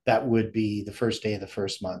 That would be the first day of the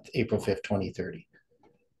first month, April 5th, 2030.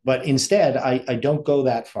 But instead, I don't go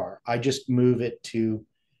that far. I just move it to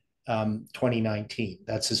 2019.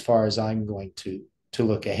 That's as far as I'm going to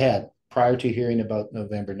look ahead prior to hearing about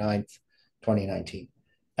November 9th, 2019.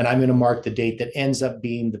 And I'm going to mark the date that ends up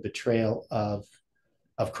being the betrayal of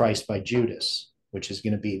Christ by Judas, which is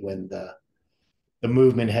going to be when the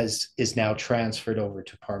movement is now transferred over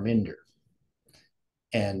to Parminder.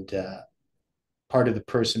 And part of the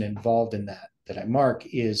person involved in that I mark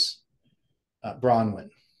is Bronwyn,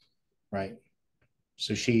 right?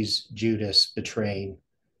 So she's Judas betraying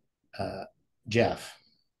Jeff,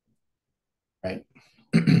 right?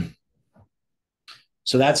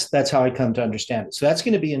 So that's how I come to understand it. So that's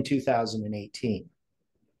going to be in 2018.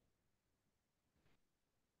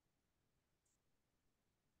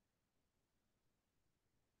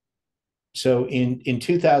 So in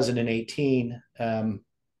 2018, I'm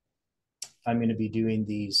going to be doing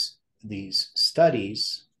these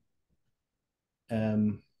studies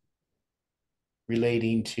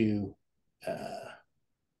relating to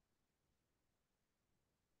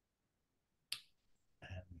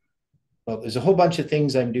well, there's a whole bunch of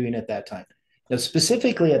things I'm doing at that time. Now,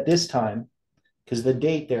 specifically at this time, because the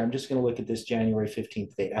date there, I'm just going to look at this January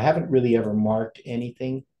 15th date. I haven't really ever marked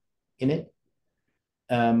anything in it.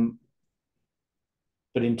 But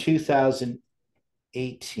in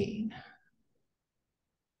 2018,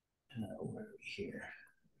 where are we here?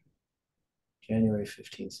 January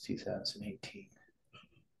 15th, 2018.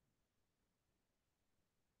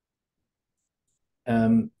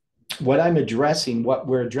 What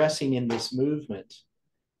we're addressing in this movement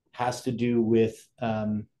has to do with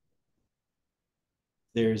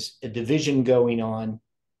there's a division going on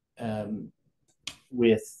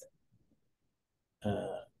with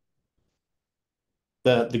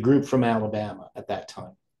the group from Alabama at that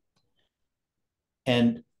time.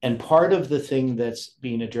 And part of the thing that's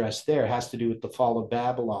being addressed there has to do with the fall of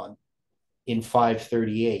Babylon in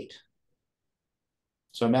 538.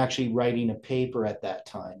 So I'm actually writing a paper at that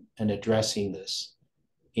time and addressing this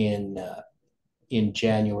in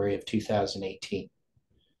January of 2018.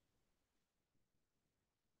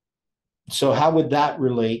 So how would that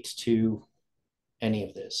relate to any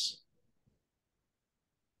of this?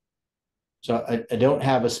 So I don't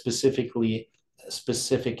have a specific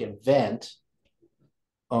event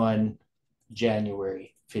on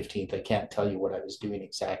January 15th. I can't tell you what I was doing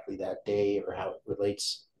exactly that day or how it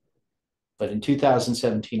relates. But in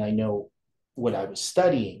 2017, I know what I was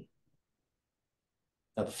studying.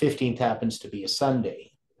 Now, the 15th happens to be a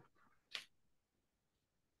Sunday.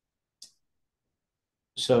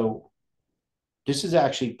 So this is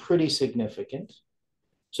actually pretty significant.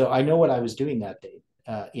 So I know what I was doing that day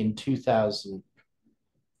in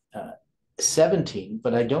 2017,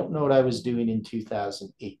 but I don't know what I was doing in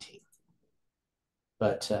 2018.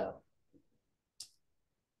 But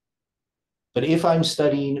if I'm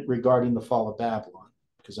studying regarding the fall of Babylon,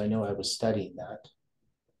 because I know I was studying that,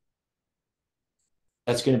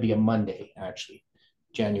 that's going to be a Monday, actually,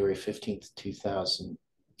 January 15th,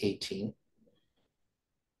 2018.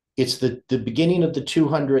 It's the beginning of the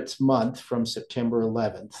 200th month from September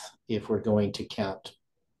 11th, if we're going to count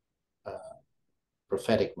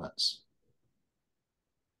prophetic months.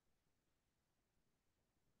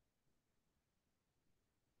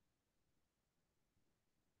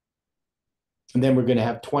 And then we're going to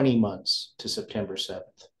have 20 months to September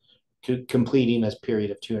 7th, completing a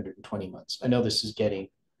period of 220 months. I know this is getting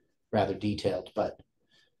rather detailed, but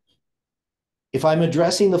if I'm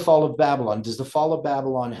addressing the fall of Babylon, does the fall of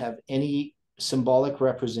Babylon have any symbolic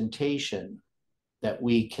representation that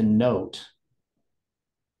we can note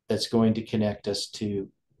that's going to connect us to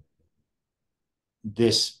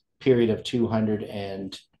this period of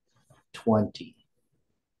 220?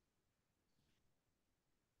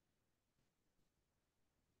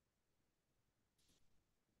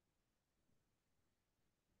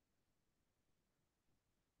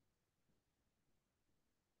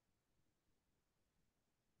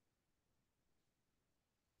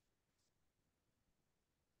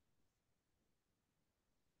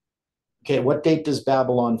 Okay, what date does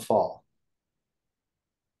Babylon fall?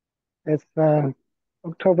 It's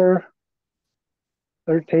October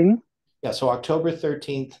 13th. Yeah, so October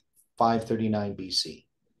 13th, 539 BC.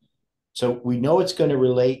 So we know it's going to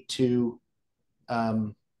relate to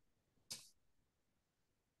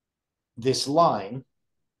this line,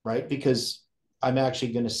 right? Because I'm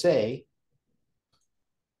actually going to say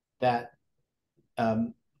that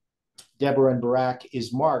Deborah and Barak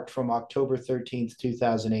is marked from October 13th,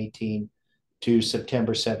 2018 to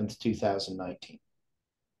September 7th, 2019.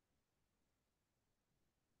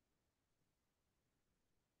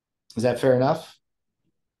 Is that fair enough?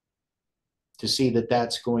 To see that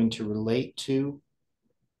that's going to relate to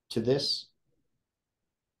this?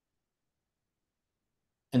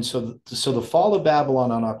 And so the fall of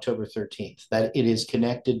Babylon on October 13th, that it is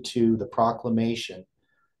connected to the proclamation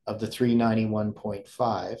of the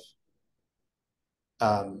 391.5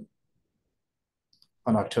 on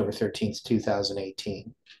October 13th,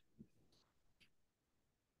 2018.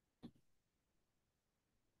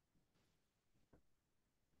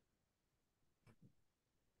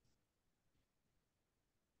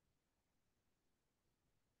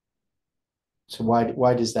 So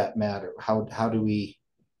why does that matter? How do we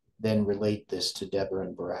then relate this to Deborah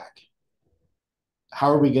and Barak? How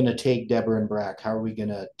are we going to take Deborah and Barak? How are we going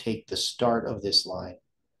to take the start of this line?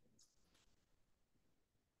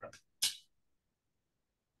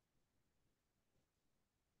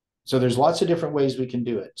 So there's lots of different ways we can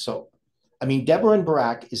do it. So, I mean, Deborah and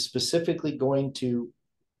Barak is specifically going to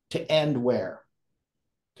end where?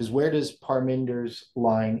 Because where does Parminder's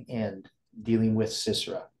line end dealing with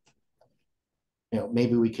Sisera? You know,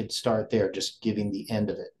 maybe we could start there, just giving the end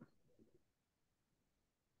of it.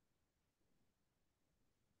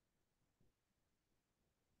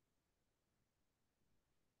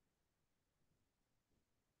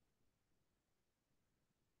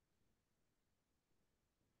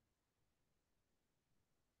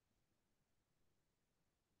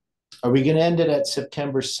 Are we going to end it at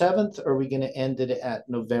September 7th, or are we going to end it at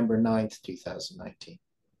November 9th, 2019?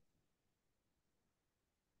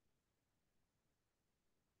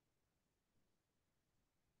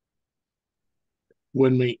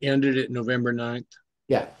 When we ended at November 9th.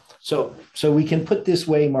 Yeah. So we can put this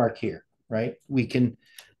waymark here, right? We can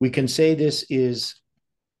say this is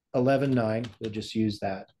 11/9. We'll just use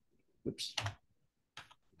that. Oops.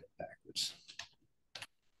 Backwards.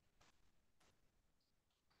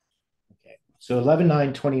 Okay. So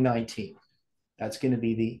 11/9/2019. That's going to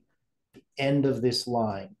be the end of this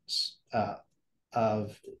line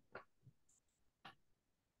of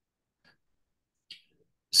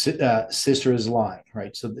Sisera's line,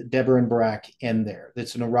 right? So the Deborah and Barak end there.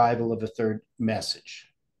 That's an arrival of a third message.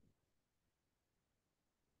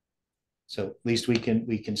 So at least we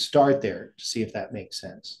can start there to see if that makes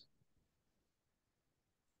sense.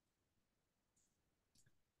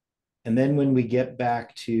 And then when we get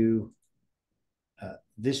back to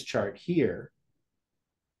this chart here,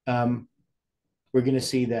 we're going to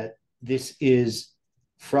see that this is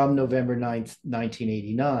from November 9th,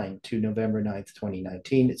 1989 to November 9th,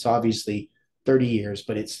 2019. It's obviously 30 years,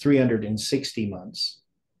 but it's 360 months.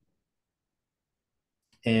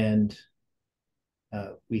 And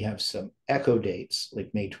we have some echo dates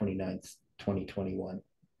like May 29th, 2021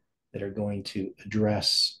 that are going to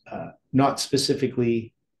address not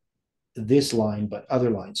specifically this line, but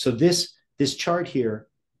other lines. So this chart here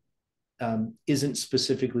isn't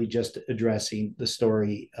specifically just addressing the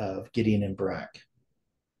story of Gideon and Barak.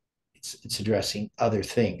 It's addressing other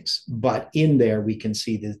things, but in there we can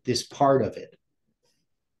see that this part of it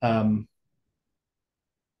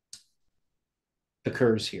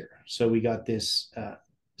occurs here. So we got this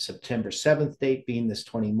September 7th date being this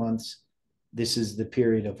 20 months. This is the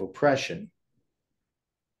period of oppression.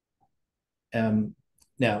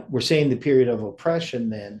 Now we're saying the period of oppression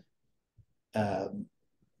then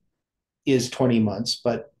is 20 months,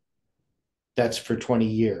 but that's for 20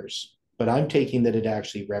 years. But I'm taking that it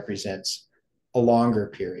actually represents a longer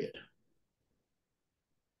period.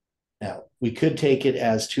 Now, we could take it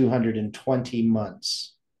as 220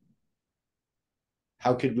 months.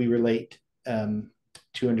 How could we relate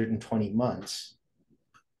 220 months?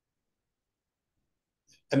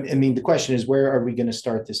 I mean, the question is, where are we going to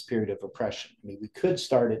start this period of oppression? I mean, we could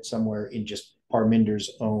start it somewhere in just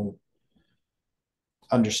Parminder's own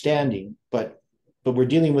understanding, but we're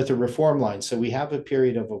dealing with a reform line. So we have a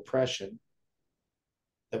period of oppression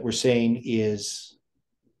that we're saying is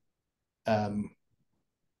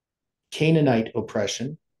Canaanite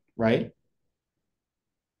oppression, right?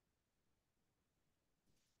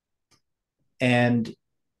 And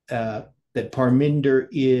that Parminder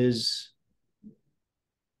is,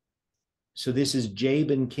 so this is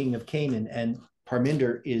Jabin, king of Canaan, and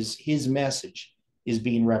Parminder is, his message is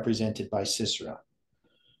being represented by Sisera,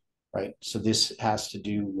 right? So this has to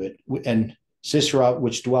do with, and Sisera,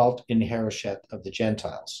 which dwelt in Harosheth of the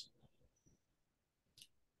Gentiles,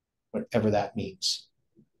 whatever that means,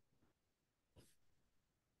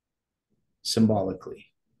 symbolically.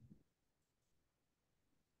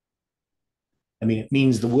 I mean, it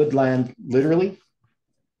means the woodland, literally,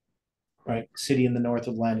 right? City in the north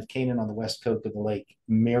of the land of Canaan on the west coast of the lake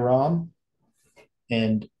Merom.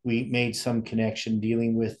 And we made some connection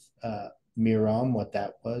dealing with Merom, what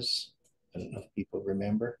that was. I don't know if people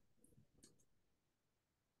remember.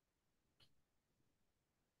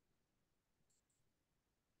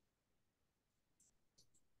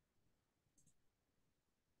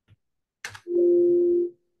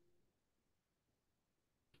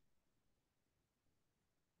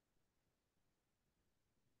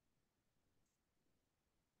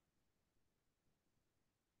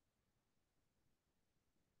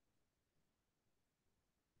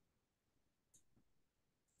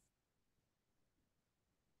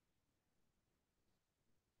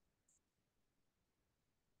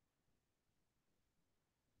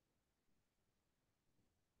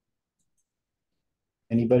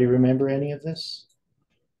 Anybody remember any of this?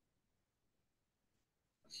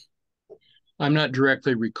 I'm not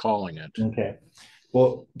directly recalling it. Okay.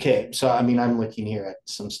 Well, okay. So, I mean, I'm looking here at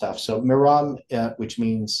some stuff. So Merom, which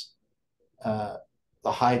means the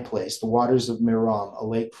high place, the waters of Merom, a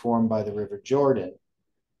lake formed by the river Jordan,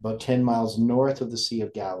 about 10 miles north of the Sea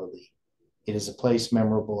of Galilee. It is a place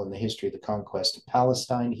memorable in the history of the conquest of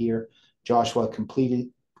Palestine. Here, Joshua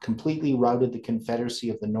completely routed the confederacy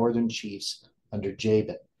of the northern chiefs under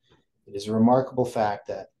Jabin. It is a remarkable fact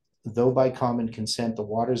that, though by common consent the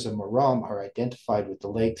waters of Merom are identified with the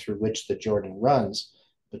lake through which the Jordan runs,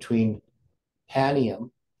 between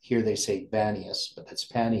Panium, here they say Banias, but that's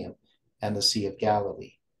Panium, and the Sea of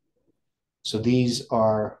Galilee. So these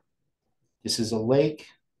are This is a lake.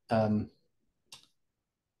 The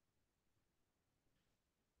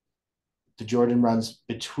Jordan runs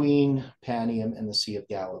between Panium and the Sea of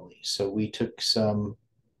Galilee. So we took some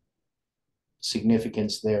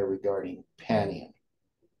significance there regarding Panium,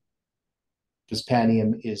 because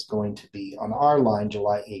Panium is going to be on our line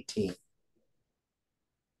July 18th.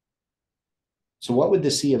 So what would the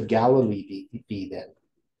Sea of Galilee be then?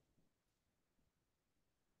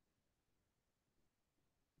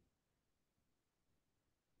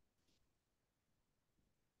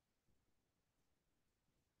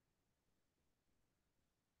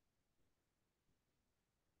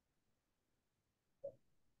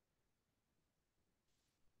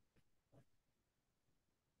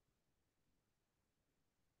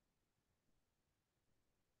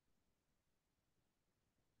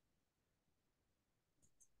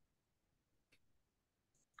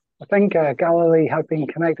 I think Galilee had been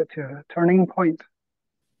connected to a turning point.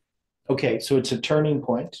 Okay, so it's a turning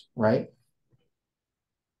point, right?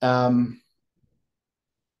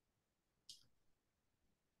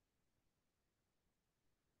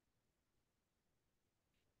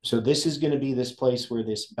 So this is going to be this place where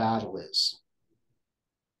this battle is,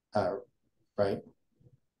 right?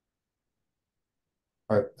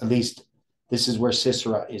 Or at least this is where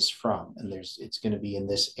Sisera is from, and it's going to be in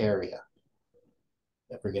this area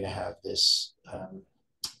that we're going to have this.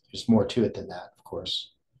 There's more to it than that, of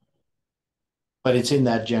course, but it's in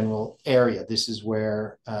that general area. This is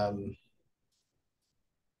where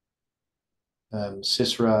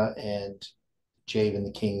Sisera and Jabin,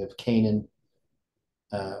 the king of Canaan,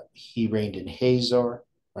 he reigned in Hazor,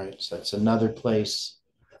 right? So that's another place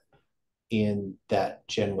in that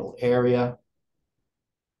general area.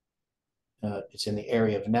 It's in the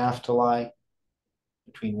area of Naphtali,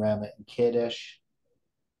 between Ramah and Kadesh,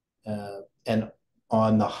 and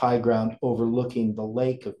on the high ground overlooking the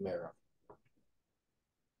lake of Merom.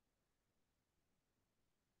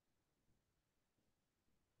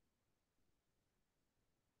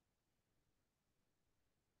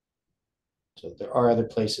 So there are other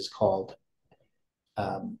places called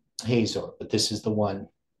Hazor, but this is the one.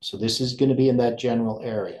 So this is going to be in that general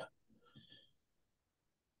area.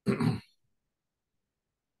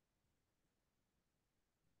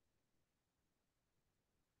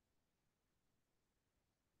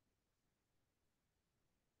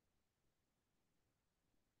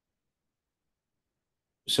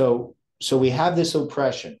 So we have this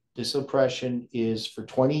oppression. This oppression is for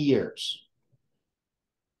 20 years.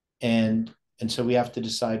 And so we have to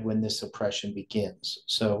decide when this oppression begins.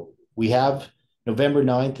 So we have November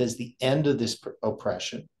 9th as the end of this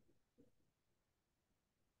oppression.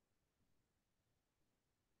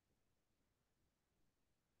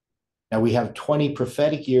 Now we have 20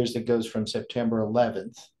 prophetic years that goes from September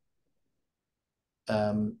 11th,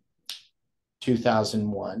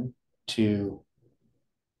 2001 to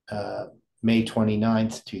May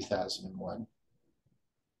 29th, 2001.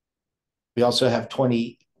 We also have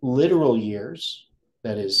 20 literal years,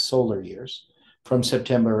 that is solar years, from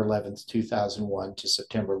September 11th, 2001 to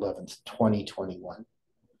September 11th, 2021.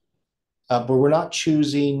 But we're not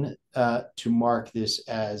choosing to mark this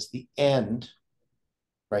as the end,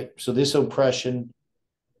 right? So this oppression,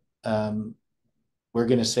 we're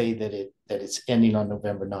going to say that it's ending on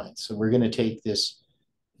November 9th. So we're going to take this,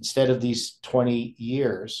 instead of these 20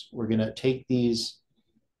 years, we're going to take these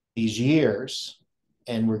years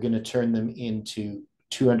and we're going to turn them into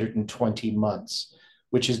 220 months,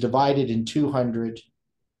 which is divided in 200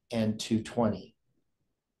 and 220,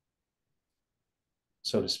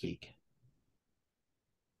 so to speak.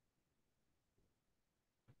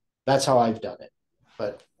 That's how I've done it,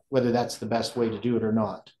 but whether that's the best way to do it or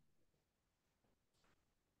not.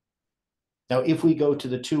 Now, if we go to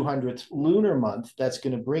the 200th lunar month, that's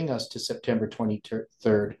going to bring us to September 23rd,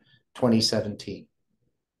 2017.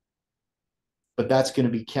 But that's going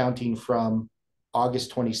to be counting from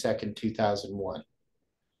August 22nd, 2001.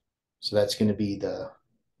 So that's going to be the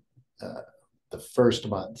first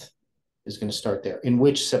month is going to start there, in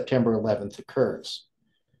which September 11th occurs.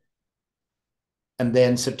 And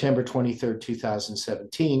then September 23rd,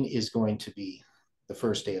 2017 is going to be the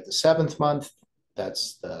first day of the seventh month.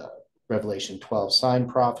 That's the Revelation 12 sign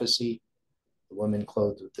prophecy. The woman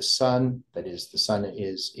clothed with the sun, that is, the sun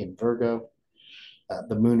is in Virgo.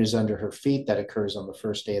 The moon is under her feet. That occurs on the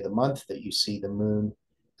first day of the month, that you see the moon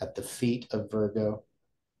at the feet of Virgo.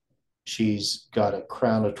 She's got a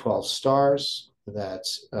crown of 12 stars.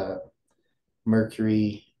 That's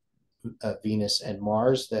Mercury, Venus, and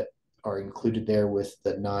Mars that are included there with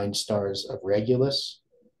the 9 stars of Regulus,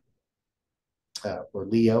 or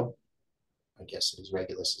Leo. I guess it is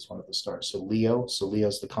Regulus is one of the stars. So Leo. So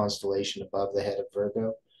Leo's the constellation above the head of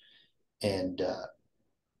Virgo. And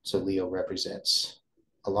so Leo represents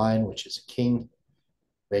a lion, which is a king.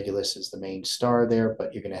 Regulus is the main star there,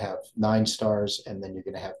 but you're going to have 9 stars, and then you're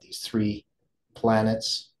going to have these 3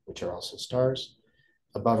 planets, which are also stars,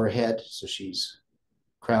 above her head. So she's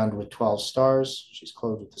crowned with 12 stars. She's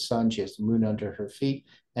clothed with the sun. She has the moon under her feet,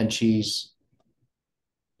 and she's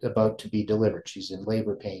about to be delivered. She's in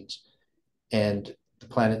labor pains. And the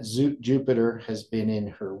planet Jupiter has been in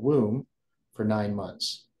her womb for 9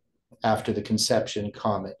 months after the conception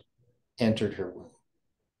comet entered her womb.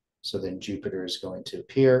 So then Jupiter is going to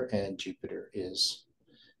appear, and Jupiter is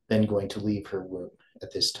then going to leave her womb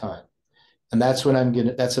at this time. And that's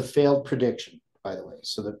when that's a failed prediction, by the way.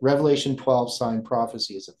 So the Revelation 12 sign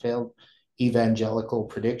prophecy is a failed evangelical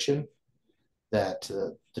prediction that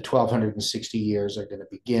the 1260 years are going to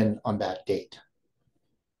begin on that date.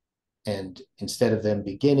 And instead of them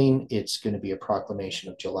beginning, it's going to be a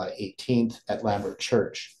proclamation of July 18th at Lambert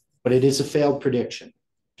Church. But it is a failed prediction,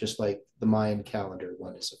 just like the Mayan calendar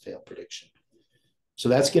one is a failed prediction. So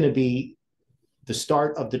that's going to be the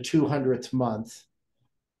start of the 200th month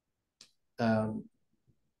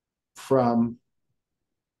from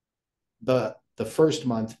the first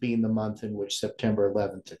month being the month in which September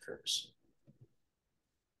 11th occurs.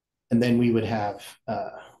 And then we would have,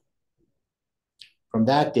 from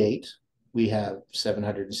that date, we have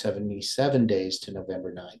 777 days to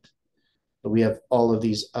November 9th. But we have all of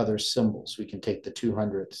these other symbols. We can take the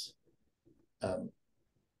 200th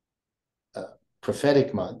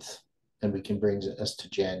prophetic month, and we can bring us to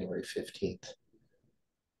January 15th.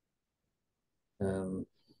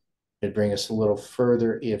 It'd bring us a little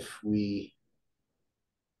further if we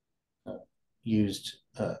used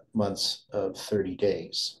months of 30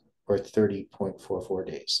 days or 30.44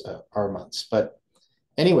 days, our months. But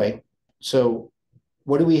anyway, so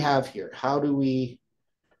what do we have here? How do we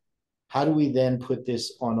then put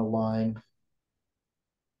this on a line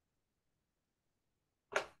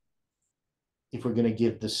if we're going to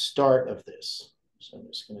give the start of this? So I'm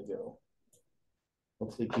just going to go.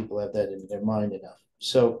 Hopefully people have that in their mind enough.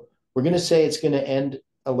 So we're going to say it's going to end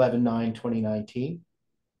 11/9/2019.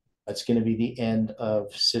 That's going to be the end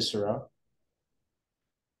of Sisera.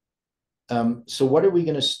 So what are we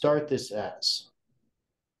going to start this as?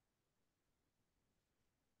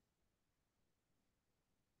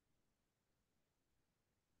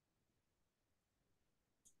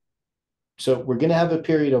 So we're going to have a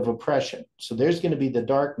period of oppression. So there's going to be the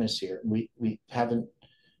darkness here. We haven't.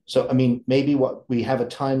 So I mean, maybe what we have a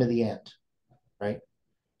time of the end, right?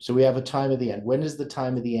 So we have a time of the end. When does the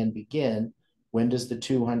time of the end begin? When does the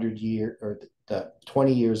 200 year or the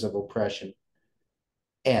 20 years of oppression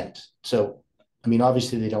end? So, I mean,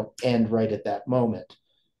 obviously they don't end right at that moment,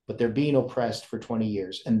 but they're being oppressed for 20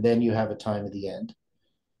 years. And then you have a time of the end.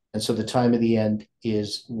 And so the time of the end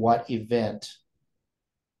is what event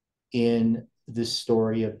in this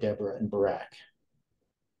story of Deborah and Barak?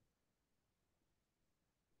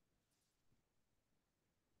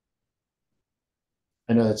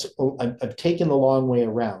 I know that's, I've taken the long way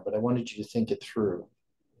around, but I wanted you to think it through,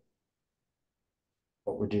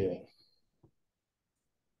 what we're doing.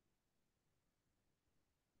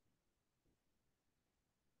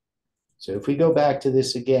 So if we go back to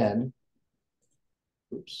this again,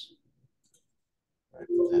 oops, I have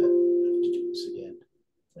to do this again,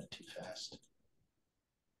 went too fast.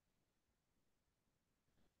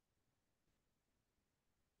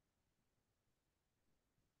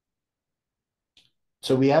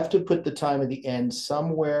 So we have to put the time of the end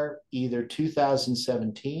somewhere, either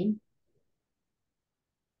 2017,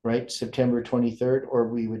 right, September 23rd, or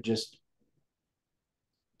we would just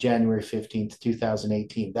January 15th,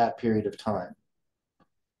 2018, that period of time.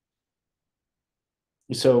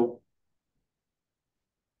 So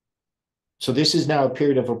this is now a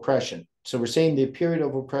period of oppression. So we're saying the period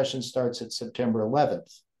of oppression starts at September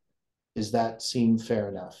 11th. Does that seem fair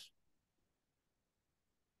enough?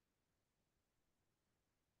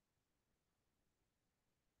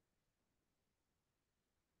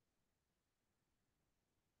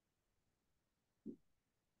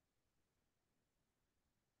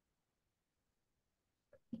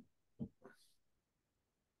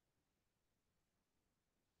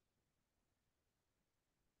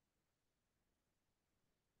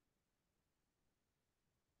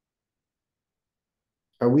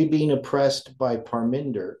 Are we being oppressed by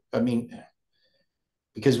Parminder? I mean,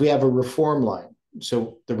 because we have a reform line.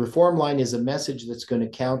 So the reform line is a message that's going to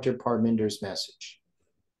counter Parminder's message.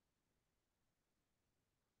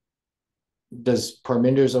 Does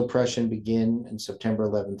Parminder's oppression begin in September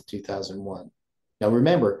 11th, 2001? Now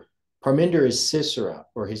remember, Parminder is Sisera,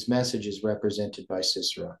 or his message is represented by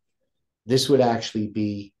Sisera. This would actually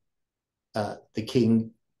be the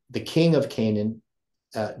king of Canaan,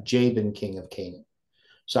 Jabin, king of Canaan.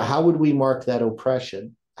 So how would we mark that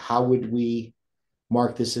oppression? How would we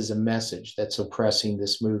mark this as a message that's oppressing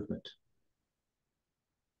this movement?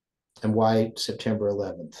 And why September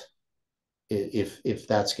 11th, if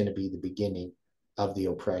that's going to be the beginning of the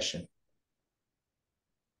oppression?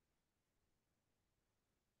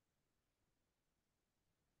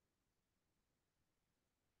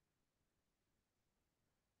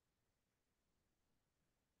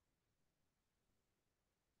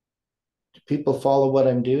 Do people follow what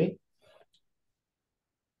I'm doing?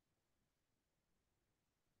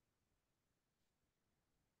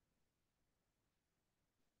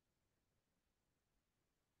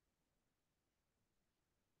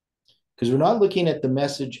 Because we're not looking at the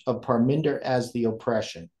message of Parminder as the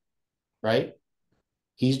oppression, right?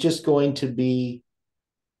 He's just going to be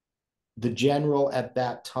the general at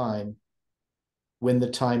that time when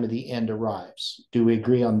the time of the end arrives. Do we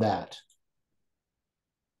agree on that?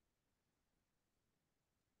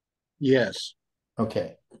 Yes.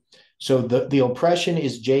 Okay. So the oppression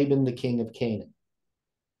is Jabin, the king of Canaan.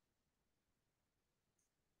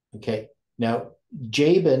 Okay. Now,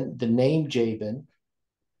 Jabin, the name Jabin,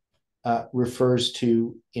 refers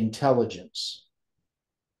to intelligence,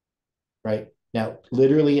 right? Now,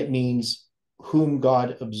 literally, it means whom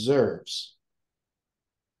God observes.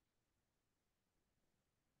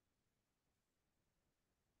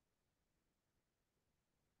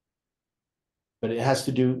 But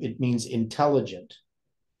it means intelligent.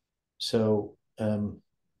 So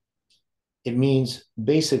it means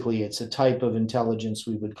basically it's a type of intelligence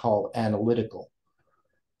we would call analytical.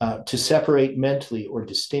 To separate mentally or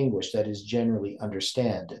distinguish, that is generally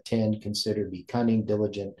understand, attend, consider, be cunning,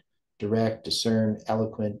 diligent, direct, discern,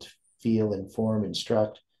 eloquent, feel, inform,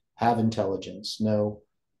 instruct, have intelligence, know,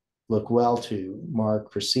 look well to,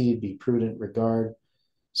 mark, perceive, be prudent, regard,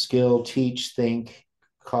 skill, teach, think,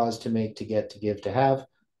 cause to make, to get, to give, to have,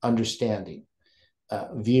 understanding,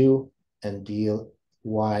 view and deal,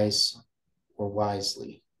 wise or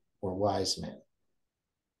wisely, or wise men,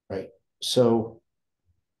 right? So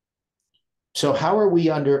how are we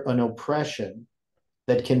under an oppression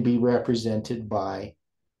that can be represented by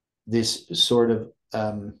this sort of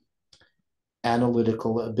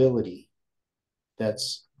analytical ability that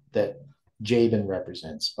Jabin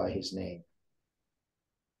represents by his name?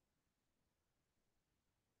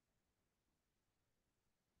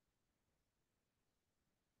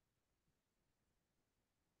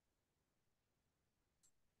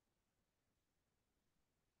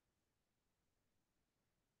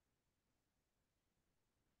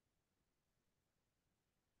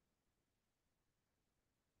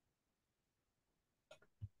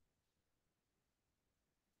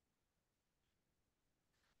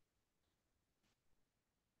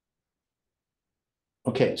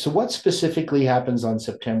 Okay, so what specifically happens on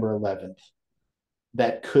September 11th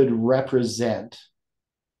that could represent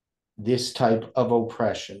this type of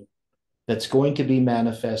oppression that's going to be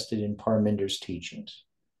manifested in Parminder's teachings?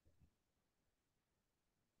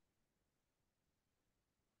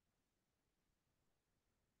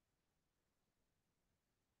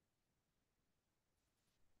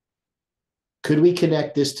 Could we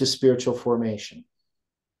connect this to spiritual formation?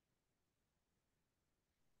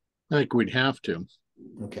 I think we'd have to.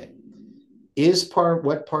 Okay. Is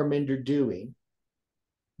what Parminder doing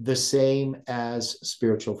the same as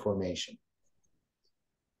spiritual formation?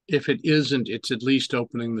 If it isn't, it's at least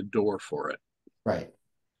opening the door for it. Right.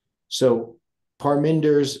 So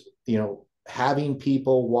Parminder's, having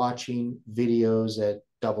people watching videos at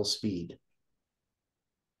double speed.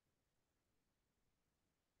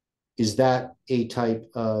 Is that a type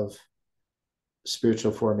of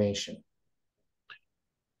spiritual formation?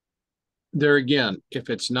 There again, if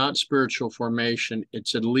it's not spiritual formation,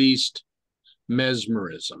 it's at least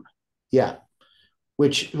mesmerism. Yeah.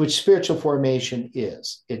 Which spiritual formation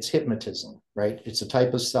is. It's hypnotism, right? It's a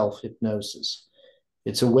type of self-hypnosis.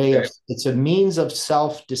 It's a means of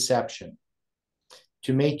self-deception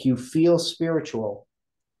to make you feel spiritual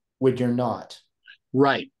when you're not.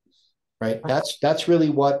 Right. Right. That's really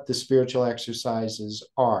what the spiritual exercises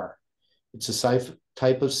are. It's a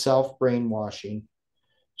type of self-brainwashing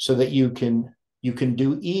so that you can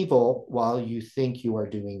do evil while you think you are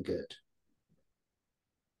doing good.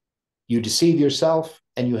 You deceive yourself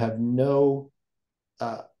and you have no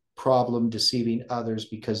problem deceiving others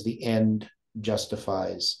because the end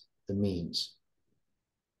justifies the means.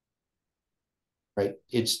 Right?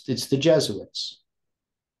 It's the Jesuits.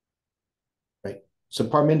 Right? So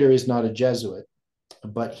Parminder is not a Jesuit.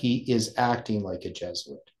 but he is acting like a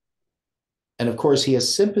Jesuit. And of course, he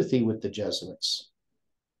has sympathy with the Jesuits,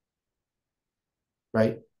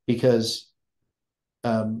 right? Because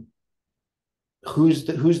who's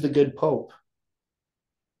the good pope?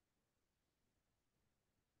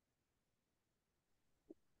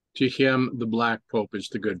 To him, the Black Pope is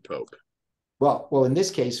the good Pope. Well, in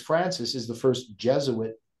this case, Francis is the first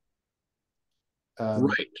Jesuit.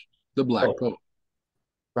 Right, the Black Pope.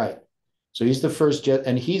 Right. So he's the first,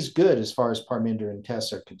 and he's good as far as Parminder and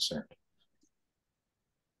Tess are concerned.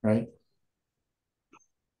 Right.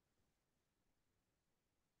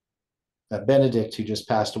 Benedict, who just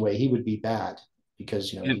passed away, he would be bad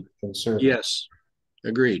because he's conservative. Yes,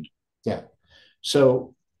 agreed. Yeah.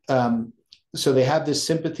 So so they have this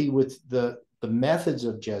sympathy with the methods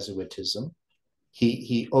of Jesuitism.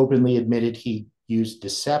 He openly admitted he used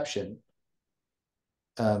deception.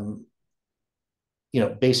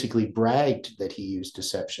 Basically bragged that he used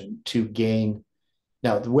deception to gain.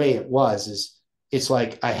 Now, the way it was is it's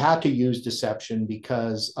like I had to use deception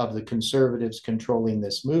because of the conservatives controlling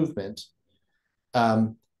this movement.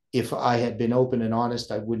 If I had been open and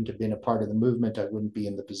honest, I wouldn't have been a part of the movement. I wouldn't be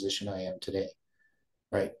in the position I am today.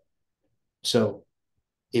 Right. So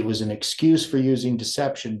it was an excuse for using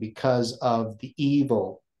deception because of the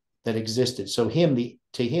evil that existed. So to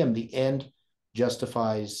him, the end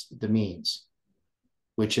justifies the means,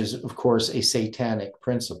 which is, of course, a satanic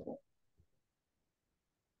principle.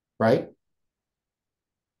 Right?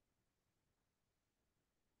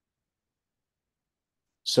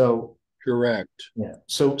 So correct. Yeah.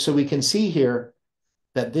 So we can see here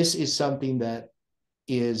that this is something that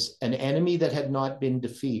is an enemy that had not been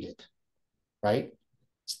defeated, right?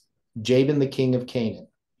 Jabin, the king of Canaan.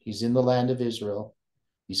 He's in the land of Israel.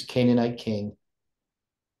 He's a Canaanite king.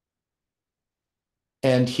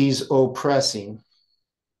 And he's oppressing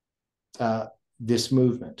this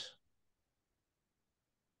movement.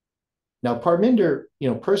 Now, Parminder,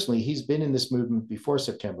 personally, he's been in this movement before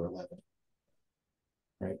September 11th,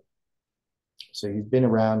 right? So he's been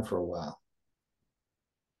around for a while.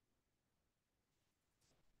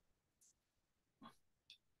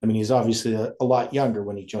 I mean, he's obviously a lot younger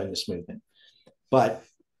when he joined this movement. But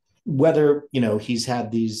whether, he's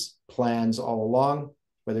had these plans all along,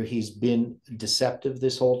 whether he's been deceptive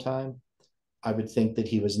this whole time, I would think that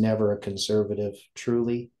he was never a conservative,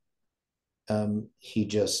 truly. He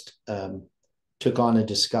just took on a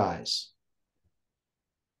disguise.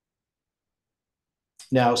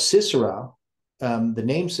 Now, Sisera, the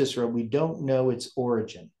name Sisera, we don't know its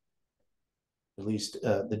origin. At least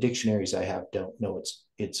the dictionaries I have don't know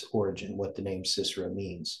its origin, what the name Sisera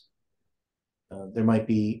means. There might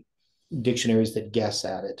be dictionaries that guess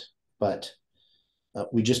at it, but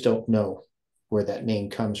we just don't know where that name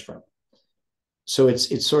comes from. So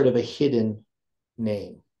it's sort of a hidden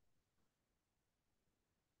name.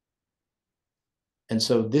 And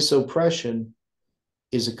so this oppression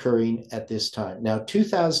is occurring at this time. Now,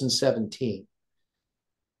 2017.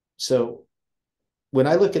 So when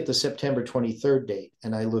I look at the September 23rd date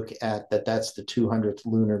and I look at that's the 200th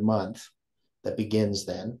lunar month that begins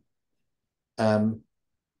then,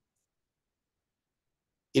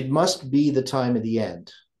 it must be the time of the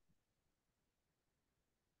end.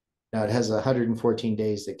 Now, it has 114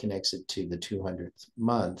 days that connects it to the 200th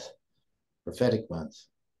month, prophetic month,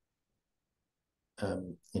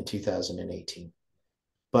 in 2018.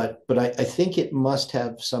 But I think it must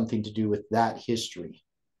have something to do with that history.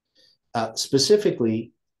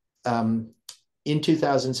 Specifically, in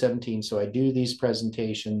 2017, so I do these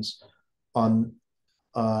presentations on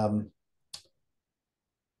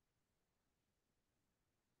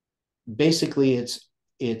basically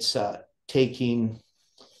it's taking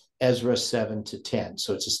Ezra 7 to 10.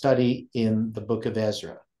 So it's a study in the book of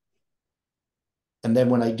Ezra. And then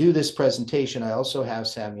when I do this presentation, I also have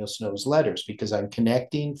Samuel Snow's letters because I'm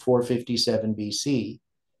connecting 457 BC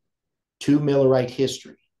to Millerite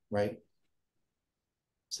history, right?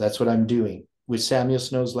 So that's what I'm doing. With Samuel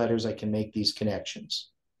Snow's letters, I can make these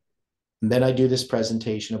connections. And then I do this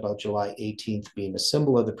presentation about July 18th being a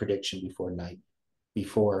symbol of the prediction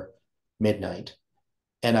before midnight.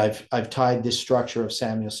 And I've tied this structure of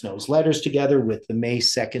Samuel Snow's letters together with the May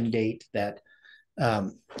 2nd date that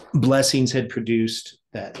Blessings had produced,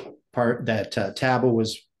 that Taba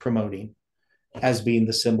was promoting as being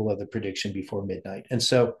the symbol of the prediction before midnight. And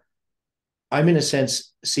so I'm in a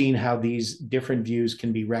sense seeing how these different views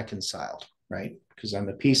can be reconciled, right? Because I'm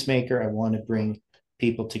a peacemaker. I want to bring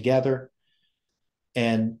people together.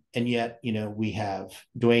 And yet, we have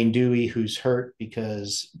Dwayne Dewey, who's hurt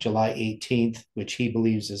because July 18th, which he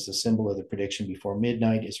believes is the symbol of the prediction before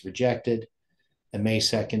midnight, is rejected. And May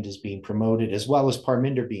 2nd is being promoted, as well as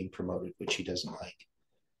Parminder being promoted, which he doesn't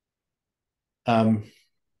like.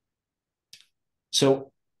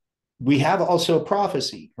 So we have also a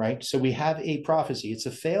prophecy, right? So we have a prophecy. It's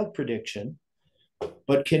a failed prediction,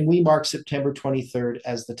 but can we mark September 23rd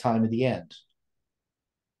as the time of the end?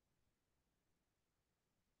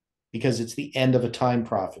 Because it's the end of a time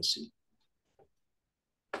prophecy.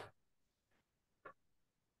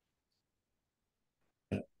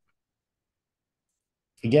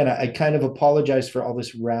 Again, I kind of apologize for all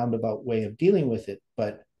this roundabout way of dealing with it,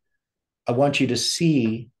 but I want you to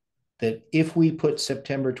see that if we put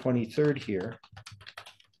September 23rd here,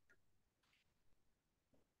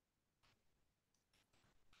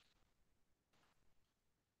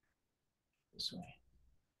 this way.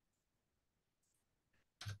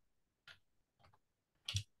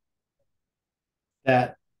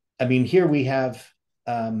 That, I mean, here we have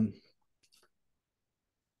a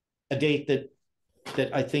date that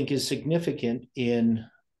I think is significant in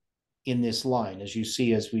this line, as you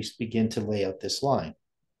see, as we begin to lay out this line.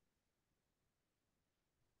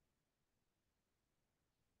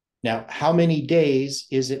 Now, how many days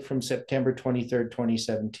is it from September 23rd,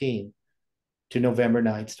 2017 to November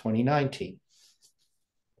 9th, 2019?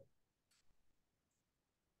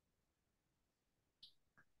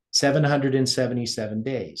 777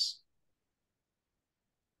 days.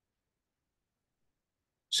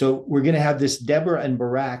 So we're going to have this Deborah and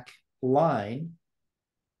Barak line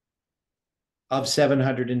of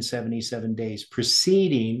 777 days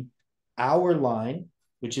preceding our line,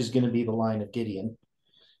 which is going to be the line of Gideon,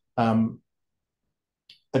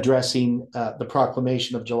 addressing the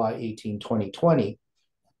proclamation of July 18, 2020,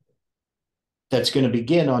 that's going to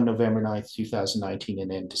begin on November 9th, 2019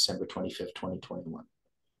 and end December 25th, 2021.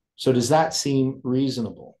 So does that seem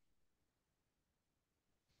reasonable?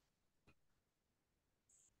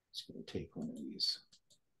 It's going to take one of these.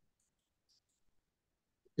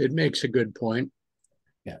 It makes a good point.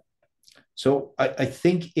 Yeah. So I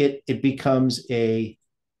think it becomes a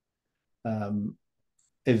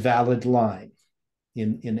valid line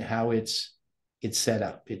in how it's set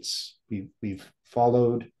up. We've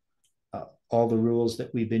followed all the rules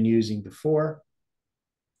that we've been using before,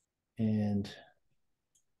 and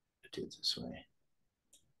I did it this way.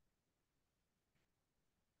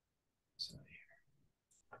 So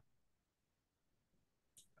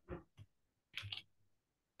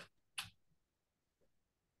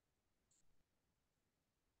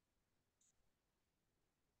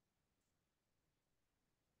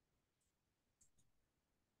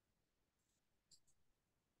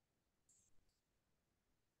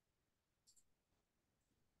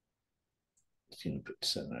it's going to put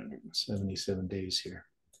 777 days here.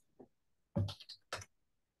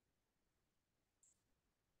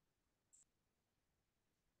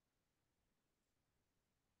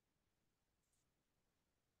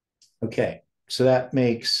 Okay, so that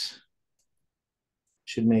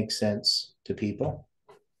should make sense to people.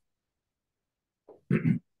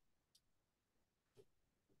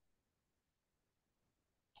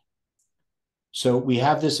 So we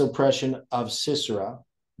have this oppression of Sisera,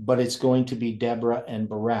 but it's going to be Deborah and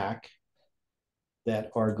Barak that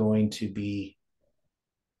are going to be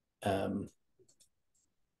the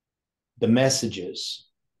messages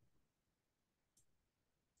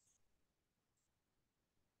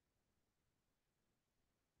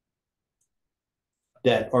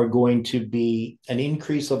that are going to be an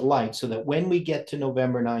increase of light, so that when we get to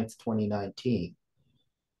November 9th, 2019,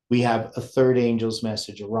 we have a third angel's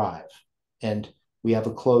message arrive, and we have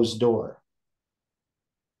a closed door.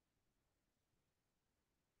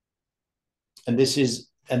 And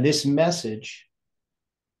this message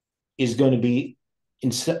is going to be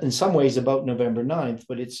in some ways about November 9th,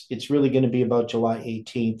 but it's really going to be about July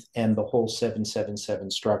 18th and the whole 777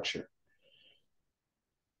 structure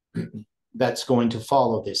that's going to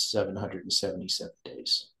follow this 777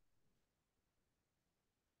 days.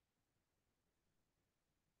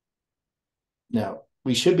 Now,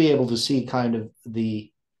 we should be able to see kind of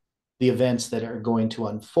the events that are going to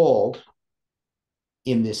unfold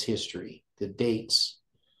in this history, the dates,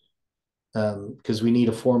 because we need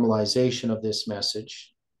a formalization of this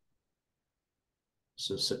message.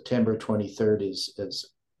 So September 23rd is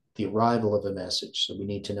the arrival of a message. So we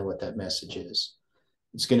need to know what that message is.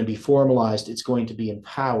 It's going to be formalized. It's going to be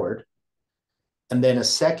empowered. And then a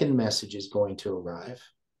second message is going to arrive.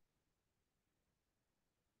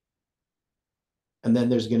 And then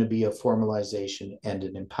there's going to be a formalization and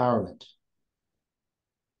an empowerment.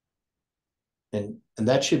 And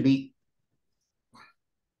that should be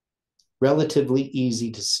relatively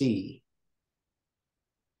easy to see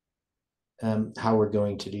how we're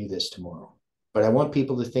going to do this tomorrow. But I want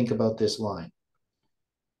people to think about this line.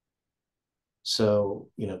 So,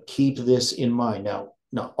 keep this in mind. Now,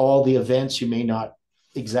 not all the events, you may not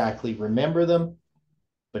exactly remember them,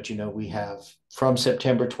 but we have from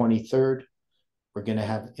September 23rd, we're going to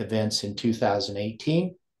have events in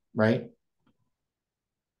 2018, right?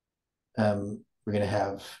 We're going to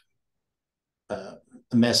have a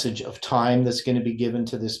message of time that's going to be given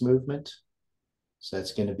to this movement. So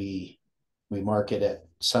that's going to be, we mark it at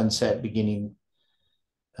sunset beginning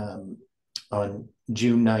on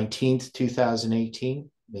June 19th, 2018.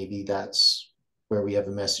 Maybe that's where we have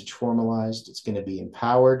a message formalized. It's going to be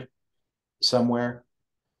empowered somewhere.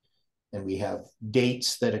 And we have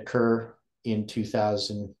dates that occur in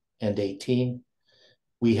 2018.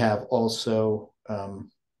 We have also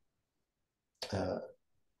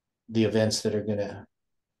the events that are going to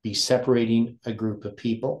be separating a group of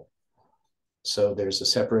people. So there's a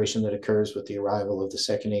separation that occurs with the arrival of the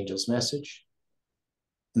second angel's message.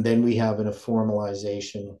 And then we have a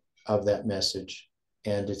formalization of that message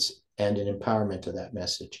and an empowerment of that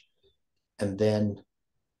message. And then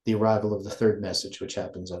the arrival of the third message, which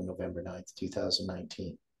happens on November 9th,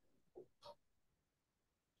 2019.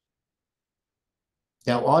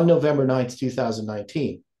 Now, on November 9th,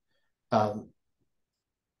 2019,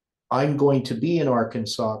 I'm going to be in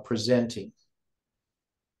Arkansas presenting.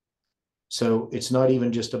 So it's not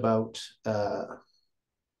even just about,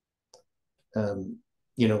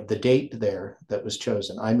 the date there that was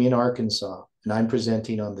chosen. I'm in Arkansas and I'm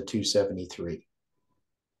presenting on the 273.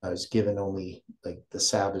 I was given only like the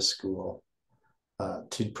Sabbath school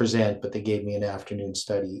to present, but they gave me an afternoon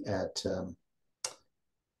study at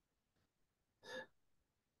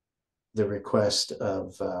the request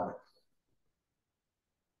of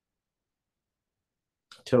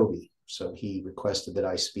Toby. So he requested that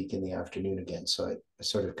I speak in the afternoon again. So I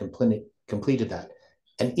sort of completed that.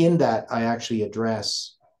 And in that, I actually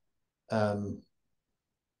address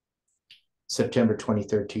September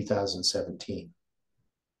 23rd, 2017.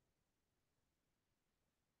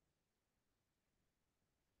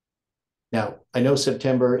 Now, I know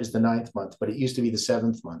September is the 9th month, but it used to be the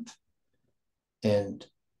 7th month. And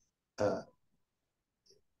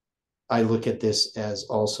I look at this as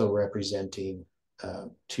also representing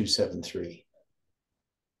 273,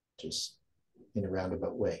 just in a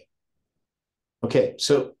roundabout way. Okay,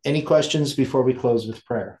 so any questions before we close with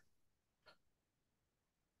prayer?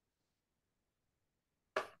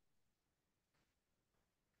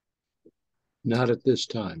 Not at this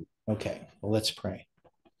time. Okay, well, let's pray.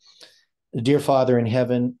 Dear Father in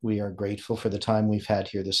heaven, we are grateful for the time we've had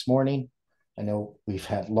here this morning. I know we've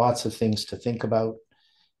had lots of things to think about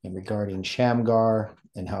in regarding Shamgar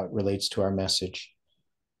and how it relates to our message.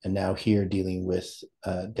 And now here dealing with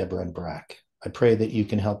Deborah and Barak. I pray that you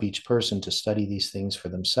can help each person to study these things for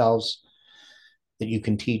themselves, that you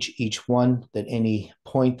can teach each one, that any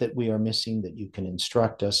point that we are missing, that you can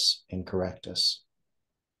instruct us and correct us.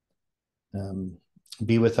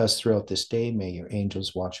 Be with us throughout this day. May your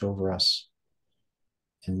angels watch over us.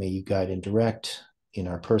 And may you guide and direct in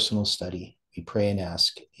our personal study. We pray and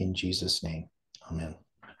ask in Jesus' name. Amen.